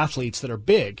athletes that are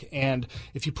big. And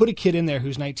if you put a kid in there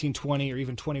who's 19, 20, or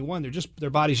even 21, their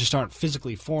bodies just aren't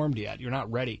physically formed yet. You're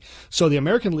not ready. So the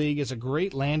American League is a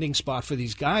great landing spot for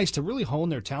these guys to really hone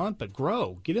their talent, but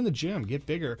grow, get in the gym, get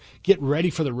bigger, get ready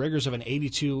for the rigors of an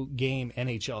 82-game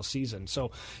NHL season.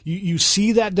 So you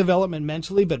see that development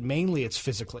mentally, but mainly it's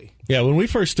physically. Yeah, when we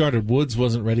first started, Woods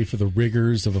wasn't ready for the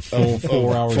rigors of a full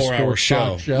 4-hour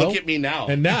show. Look at me now.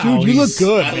 And now Dude, you look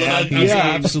good, man. He's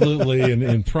absolutely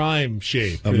in prime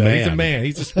shape. A man. He's a man.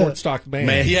 He's a sports talk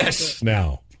man. Yes.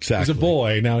 Now. Exactly. He's a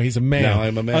boy. Now he's a man. Now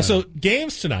I'm a man. So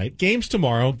games tonight, games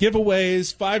tomorrow,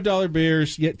 giveaways, $5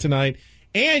 beers yet tonight.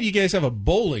 And you guys have a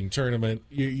bowling tournament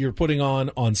you're putting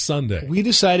on Sunday. We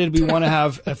decided we want to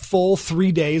have a full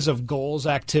 3 days of goals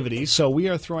activities. So we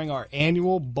are throwing our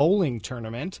annual bowling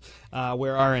tournament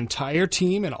where our entire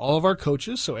team and all of our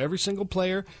coaches, so every single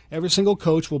player, every single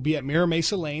coach will be at Mira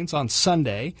Mesa Lanes on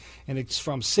Sunday. And it's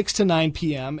from 6 to 9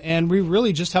 p.m. And we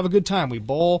really just have a good time. We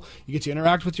bowl. You get to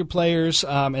interact with your players.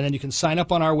 And then you can sign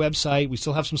up on our website. We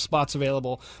still have some spots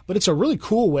available. But it's a really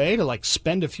cool way to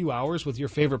spend a few hours with your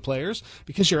favorite players,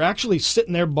 because you're actually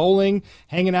sitting there bowling,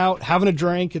 hanging out, having a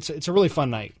drink. It's a really fun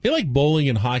night. I feel like bowling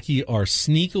and hockey are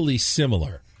sneakily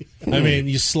similar. I mean,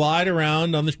 you slide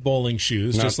around on the bowling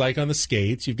shoes, just like on the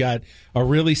skates. You've got a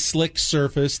really slick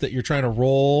surface that you're trying to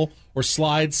roll or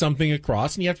slide something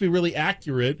across, and you have to be really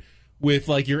accurate with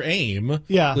your aim.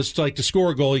 Yeah. Just to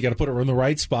score a goal, you got to put it in the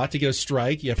right spot to get a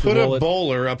strike. You have to Put roll a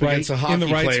bowler up against a hockey in the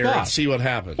right player spot and see what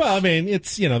happens. Well, I mean,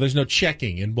 it's there's no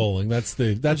checking in bowling. That's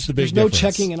the big There's difference. no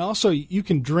checking, and also you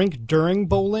can drink during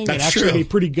bowling and That's actually true. be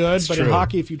pretty good. That's but true. in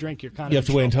hockey, if you drink, you're kind of You have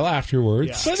to wait until afterwards.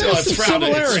 Yeah. So Still, there's it's some frowned-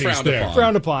 it's similarities frowned there. upon.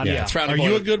 frowned upon. Yeah. it's frowned Are upon.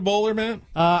 you a good bowler, Matt?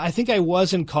 I think I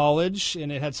was in college,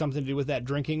 and it had something to do with that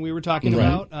drinking we were talking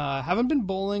about. Haven't been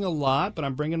bowling a lot, but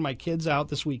I'm bringing my kids out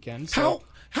this weekend. So.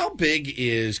 How big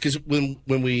is, because when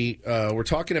we were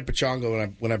talking at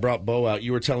Pechongo when I brought Bo out,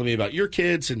 you were telling me about your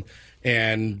kids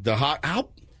and the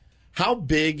How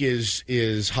big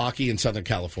is hockey in Southern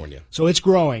California? So it's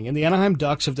growing, and the Anaheim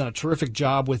Ducks have done a terrific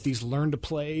job with these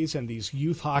learn-to-plays and these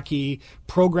youth hockey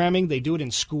programming. They do it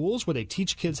in schools where they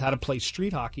teach kids how to play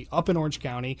street hockey up in Orange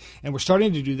County, and we're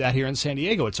starting to do that here in San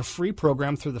Diego. It's a free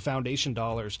program through the foundation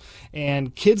dollars.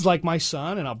 And kids like my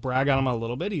son, and I'll brag on him a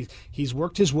little bit, he's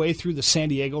worked his way through the San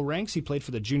Diego ranks. He played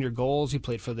for the Junior Goals. He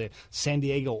played for the San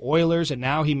Diego Oilers, and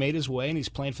now he made his way, and he's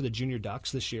playing for the Junior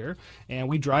Ducks this year. And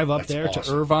we drive up there to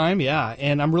Irvine. Yeah,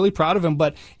 and I'm really proud of him,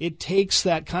 but it takes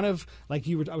that kind of, like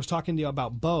I was talking to you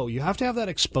about Bo. You have to have that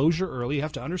exposure early. You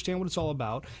have to understand what it's all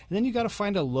about, and then you got to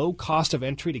find a low cost of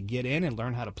entry to get in and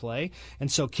learn how to play.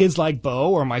 And so kids like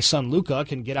Bo or my son Luca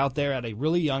can get out there at a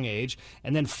really young age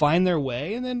and then find their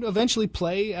way and then eventually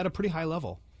play at a pretty high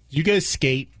level. Did you guys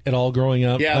skate at all growing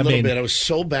up? Yeah, a little bit. I was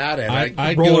so bad at it.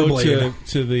 I'd go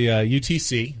to the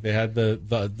UTC. They had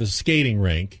the skating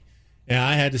rink. And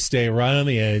I had to stay right on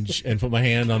the edge and put my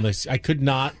hand on this. I could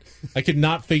not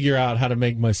figure out how to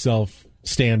make myself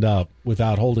stand up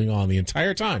without holding on the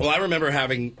entire time. Well, I remember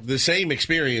having the same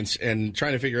experience and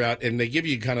trying to figure out, and they give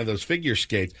you kind of those figure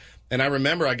skates. And I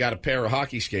remember I got a pair of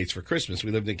hockey skates for Christmas.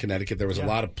 We lived in Connecticut. There was a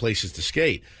lot of places to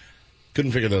skate.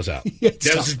 Couldn't figure those out.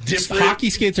 Hockey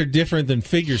skates are different than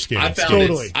figure skates.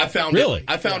 I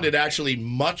found it actually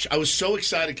much. I was so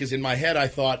excited because in my head I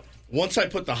thought, once I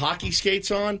put the hockey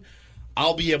skates on,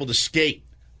 I'll be able to skate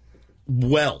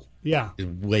well. Yeah.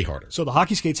 Way harder. So the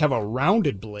hockey skates have a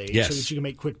rounded blade Yes. so that you can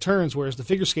make quick turns, whereas the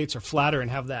figure skates are flatter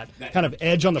and have that kind of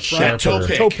edge on the front.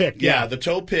 Toe pick. Yeah, the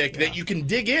toe pick that you can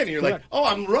dig in and you're like, oh,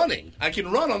 I'm running. I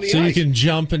can run on the so ice. You can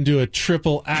jump and do a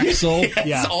triple axel.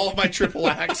 Yes, all of my triple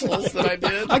axels that I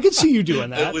did. I could see you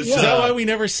doing that. Is that why we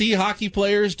never see hockey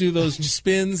players do those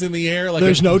spins in the air? Like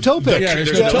there's no toe pick. Yeah,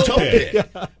 there's no toe pick.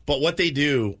 Yeah. But what they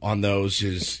do on those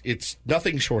it's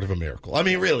nothing short of a miracle. I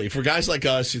mean, really, for guys like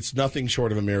us, it's nothing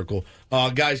short of a miracle.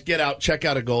 Guys, get out, check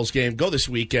out a Gulls game. Go this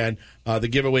weekend. The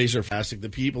giveaways are fantastic. The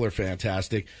people are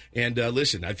fantastic. And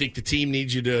listen, I think the team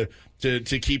needs you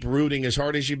to keep rooting as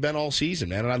hard as you've been all season,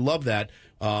 man. And I love that.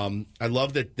 I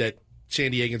love that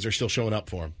San Diegans are still showing up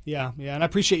for him. Yeah, and I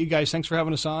appreciate you guys. Thanks for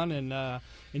having us on, and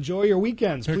enjoy your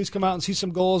weekends. Please come out and see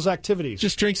some Gulls activities.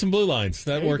 Just drink some Blue Lines.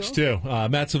 That works too.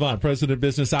 Matt Savant, President of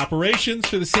Business Operations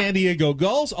for the San Diego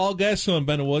Gulls. All guests on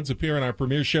Ben & Woods appear on our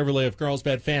Premier Chevrolet of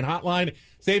Carlsbad fan hotline.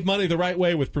 Save money the right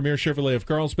way with Premier Chevrolet of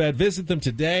Carlsbad. Visit them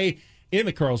today in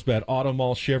the Carlsbad Auto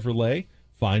Mall Chevrolet.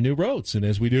 Find new roads. And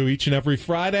as we do each and every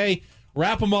Friday,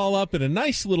 wrap them all up in a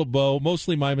nice little bow.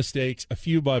 Mostly my mistakes, a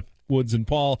few by Woods and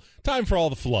Paul. Time for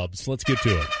all the flubs. Let's get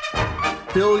to it.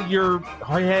 Fill your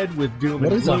head with doom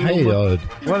and gloom.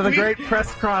 One of the great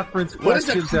press conference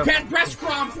questions. What is a press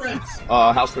conference?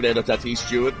 How's Fernando Tatis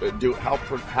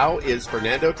how is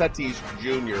Fernando Tatis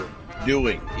Jr.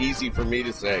 doing? Easy for me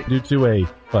to say. Due to a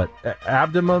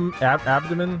abdomen.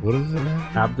 What is it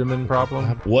now? Abdomen problem.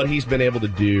 What he's been able to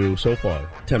do so far,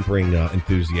 tempering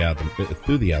enthusiasm,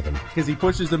 because he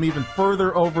pushes them even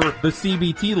further over the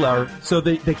CBT ladder, so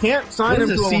they can't sign him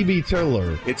to a CBT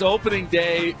alert. It's opening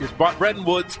day. Here's Brenton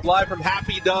Woods live from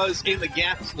Happy Does in the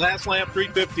Gas Lamp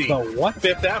 350. The what?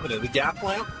 Fifth Avenue, the Gas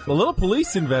Lamp. A little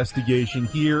police investigation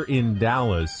here in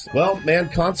Dallas. Well, man,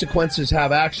 consequences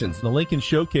have actions. The Lincoln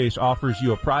Showcase offers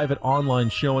you a private online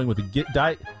showing with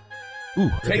a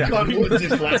Take on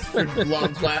Woods'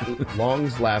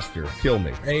 Long's Laster. Kill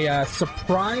me. A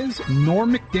surprise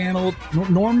Norm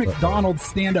Macdonald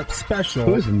stand-up special.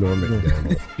 Who is Norm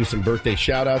Macdonald? Do some birthday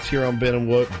shout-outs here on Ben and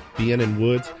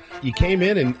Woods. You came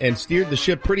in and steered the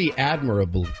ship pretty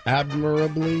admirably.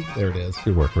 There it is.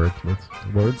 Good work,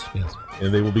 words. Yes.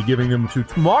 And they will be giving them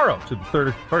tomorrow to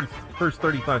the first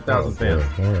 35,000 fans.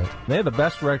 All right. They have the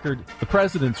best record, the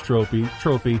President's Trophy.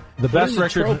 The best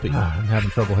record. Trophy? I'm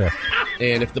having trouble here.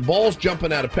 And if the ball's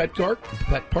jumping out of Petco,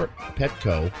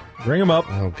 bring them up.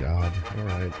 Oh, God. All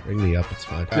right. Bring me up. It's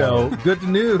fine. So, good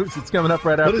news. It's coming up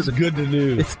right after. What is good to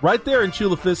news? It's right there in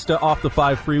Chula Vista off the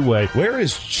 5 freeway. Where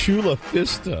is Chula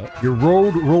Vista? Your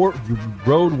road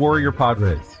warrior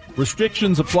Padres.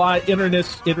 Restrictions apply.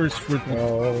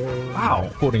 Wow.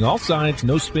 Quoting all signs,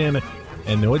 no spam,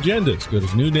 and no agendas. Go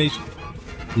to New Nation.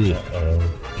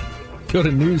 Go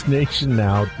to News Nation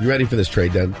now. You ready for this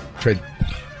trade? I'm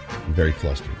very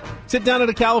flustered. Sit down at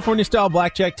a California-style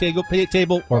blackjack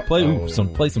table or play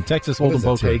some Texas Hold'em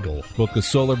poker. Book a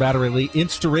solar battery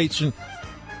installation.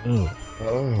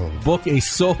 Book a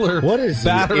solar What is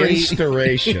battery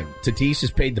installation? Tatis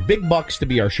has paid the big bucks to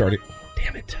be our Chardonnay.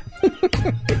 Damn it.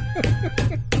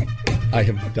 I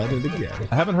have done it again.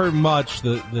 I haven't heard much.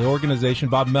 The organization,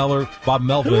 Bob Melvin.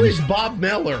 Who is Bob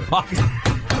Meller?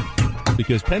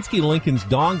 because Penske Lincoln's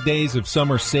Dong Days of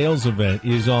Summer sales event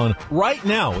is on right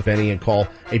now. With Benny and call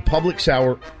a public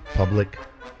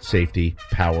safety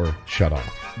power shutoff.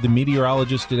 The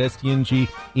meteorologist at STNG,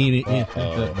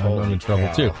 I'm in trouble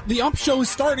too. The ump show is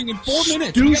starting in 4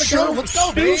 minutes. Let's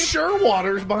go, babe.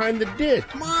 Sherwater's behind the dish.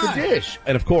 Come on. The dish.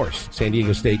 And of course, San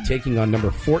Diego State taking on number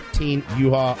 14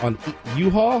 UHA on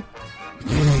UHA.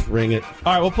 Ring it.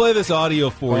 All right, we'll play this audio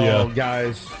for you.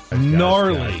 Guys.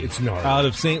 Gnarly. It's gnarly. Out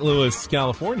of St. Louis,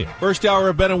 California. First hour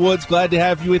of Ben and Woods. Glad to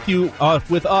have you with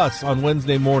us on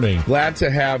Wednesday morning. Glad to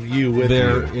have you with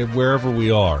there, wherever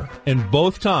we are. And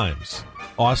both times,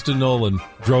 Austin Nolan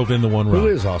drove in the one run. Who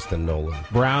is Austin Nolan?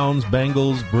 Browns,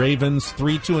 Bengals, Ravens,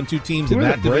 3-2-2 teams in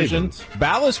that division. Ravens?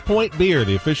 Ballast Point Beer,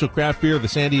 the official craft beer of the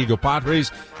San Diego Padres,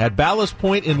 had Ballast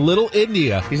Point in Little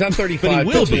India. He's on 35.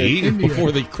 But he will be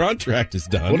before the contract is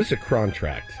done. What is a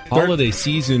contract? Holiday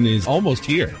season is almost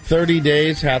here. 30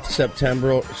 days, half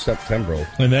September.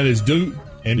 And that is due.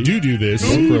 And do this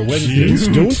for a Wednesday.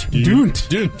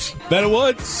 Don't. Ben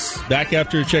Woods, back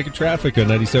after a check of traffic on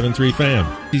 97.3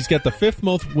 FAM. He's got the fifth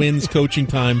most wins coaching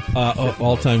time,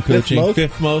 all-time coaching.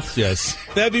 Fifth most, yes.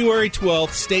 February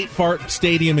 12th, State Farm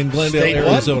Stadium in Glendale,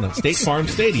 Arizona. State Farm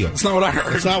Stadium. That's not what I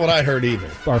heard. That's not what I heard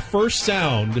either. Our first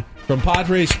sound from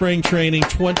Padres Spring Training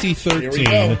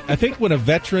 2013. I think when a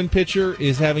veteran pitcher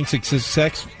is having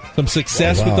success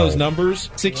with those numbers,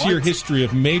 6-year history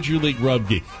of Major League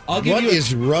Rugby. What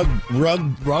is rugby?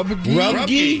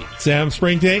 Sam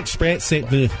Springtank,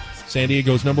 San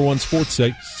Diego's number one sports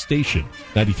station,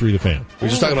 93 The Fan. We're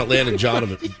just talking about Landon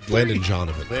Jonovan.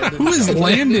 Who is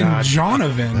Landon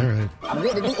Jonovan? All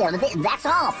right. That's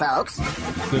all, folks.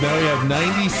 So now we have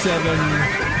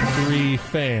 97.3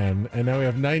 Fan, and now we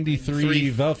have 93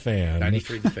 The Fan.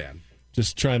 93 The Fan.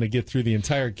 Just trying to get through the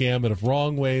entire gamut of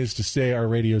wrong ways to say our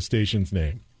radio station's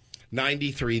name.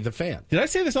 93 The Fan. Did I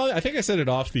say this? I think I said it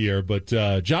off the air, but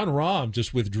John Rahm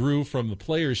just withdrew from the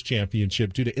Players'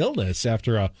 Championship due to illness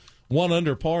after a 1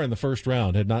 under par in the first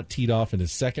round. Had not teed off in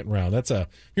his second round.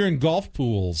 You're in golf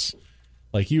pools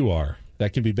like you are.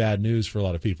 That can be bad news for a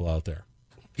lot of people out there.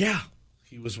 Yeah.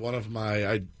 He was one of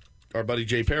our buddy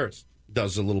Jay Paris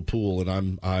does a little pool,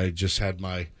 and I just had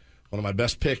one of my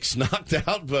best picks knocked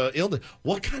out. But illness.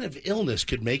 What kind of illness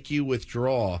could make you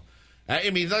withdraw?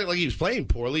 I mean, it's not like he was playing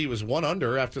poorly. He was 1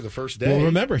 under after the first day. Well,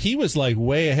 remember, he was like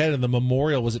way ahead in the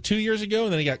Memorial. Was it 2 years ago?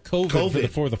 And then he got COVID.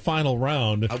 For the final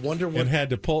round. I wonder what. And had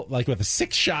to pull, like, with a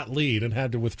 6-shot lead and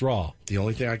had to withdraw. The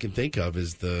only thing I can think of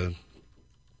is the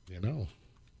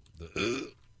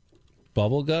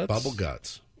bubble guts? Bubble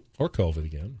guts. Or COVID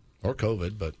again. Or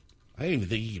COVID, but I didn't even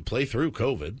think he could play through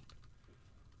COVID.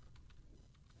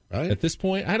 Right? At this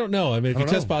point, I don't know. I mean, if you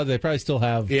test positive, they probably still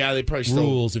have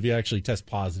rules. If you actually test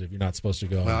positive, you're not supposed to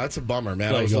go. Well, that's a bummer,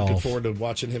 man. I was looking forward to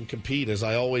watching him compete, as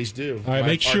I always do. All right,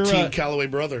 make sure our Team Callaway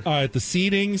brother. All right, the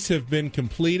seedings have been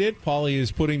completed. Paulie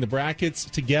is putting the brackets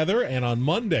together, and on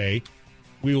Monday,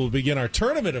 we will begin our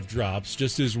tournament of drops,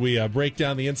 just as we break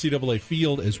down the NCAA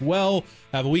field as well.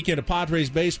 Have a weekend of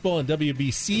Padres baseball and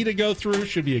WBC to go through.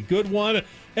 Should be a good one.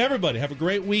 Everybody, have a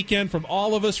great weekend from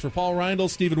all of us. For Paul Reindl,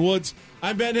 Stephen Woods,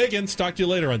 I'm Ben Higgins. Talk to you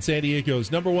later on San Diego's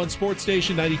number one sports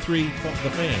station, 93 The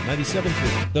Fan,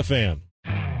 97.3 The Fan.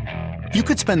 You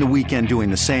could spend the weekend doing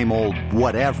the same old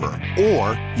whatever,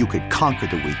 or you could conquer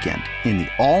the weekend in the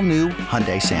all-new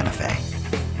Hyundai Santa Fe.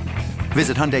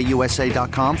 Visit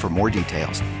HyundaiUSA.com for more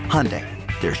details. Hyundai,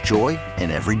 there's joy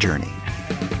in every journey.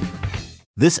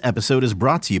 This episode is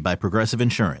brought to you by Progressive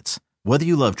Insurance. Whether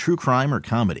you love true crime or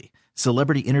comedy,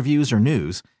 celebrity interviews or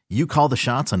news, you call the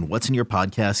shots on what's in your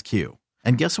podcast queue.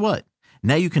 And guess what?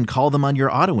 Now you can call them on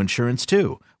your auto insurance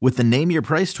too with the Name Your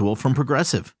Price tool from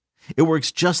Progressive. It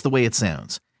works just the way it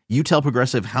sounds. You tell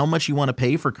Progressive how much you want to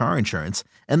pay for car insurance,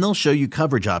 and they'll show you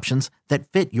coverage options that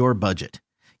fit your budget.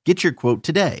 Get your quote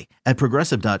today at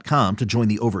Progressive.com to join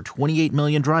the over 28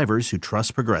 million drivers who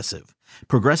trust Progressive.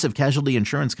 Progressive Casualty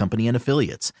Insurance Company and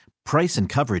Affiliates. Price and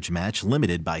coverage match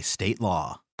limited by state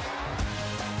law.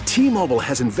 T-Mobile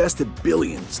has invested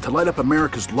billions to light up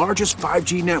America's largest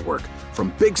 5G network,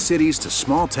 from big cities to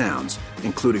small towns,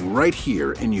 including right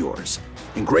here in yours.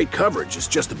 And great coverage is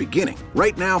just the beginning.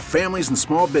 Right now, families and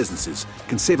small businesses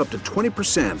can save up to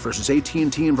 20% versus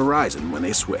AT&T and Verizon when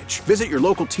they switch. Visit your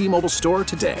local T-Mobile store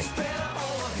today.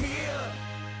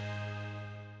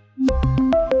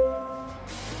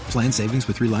 Plan savings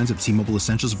with 3 lines of T-Mobile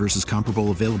Essentials versus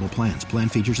comparable available plans. Plan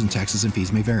features and taxes and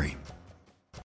fees may vary.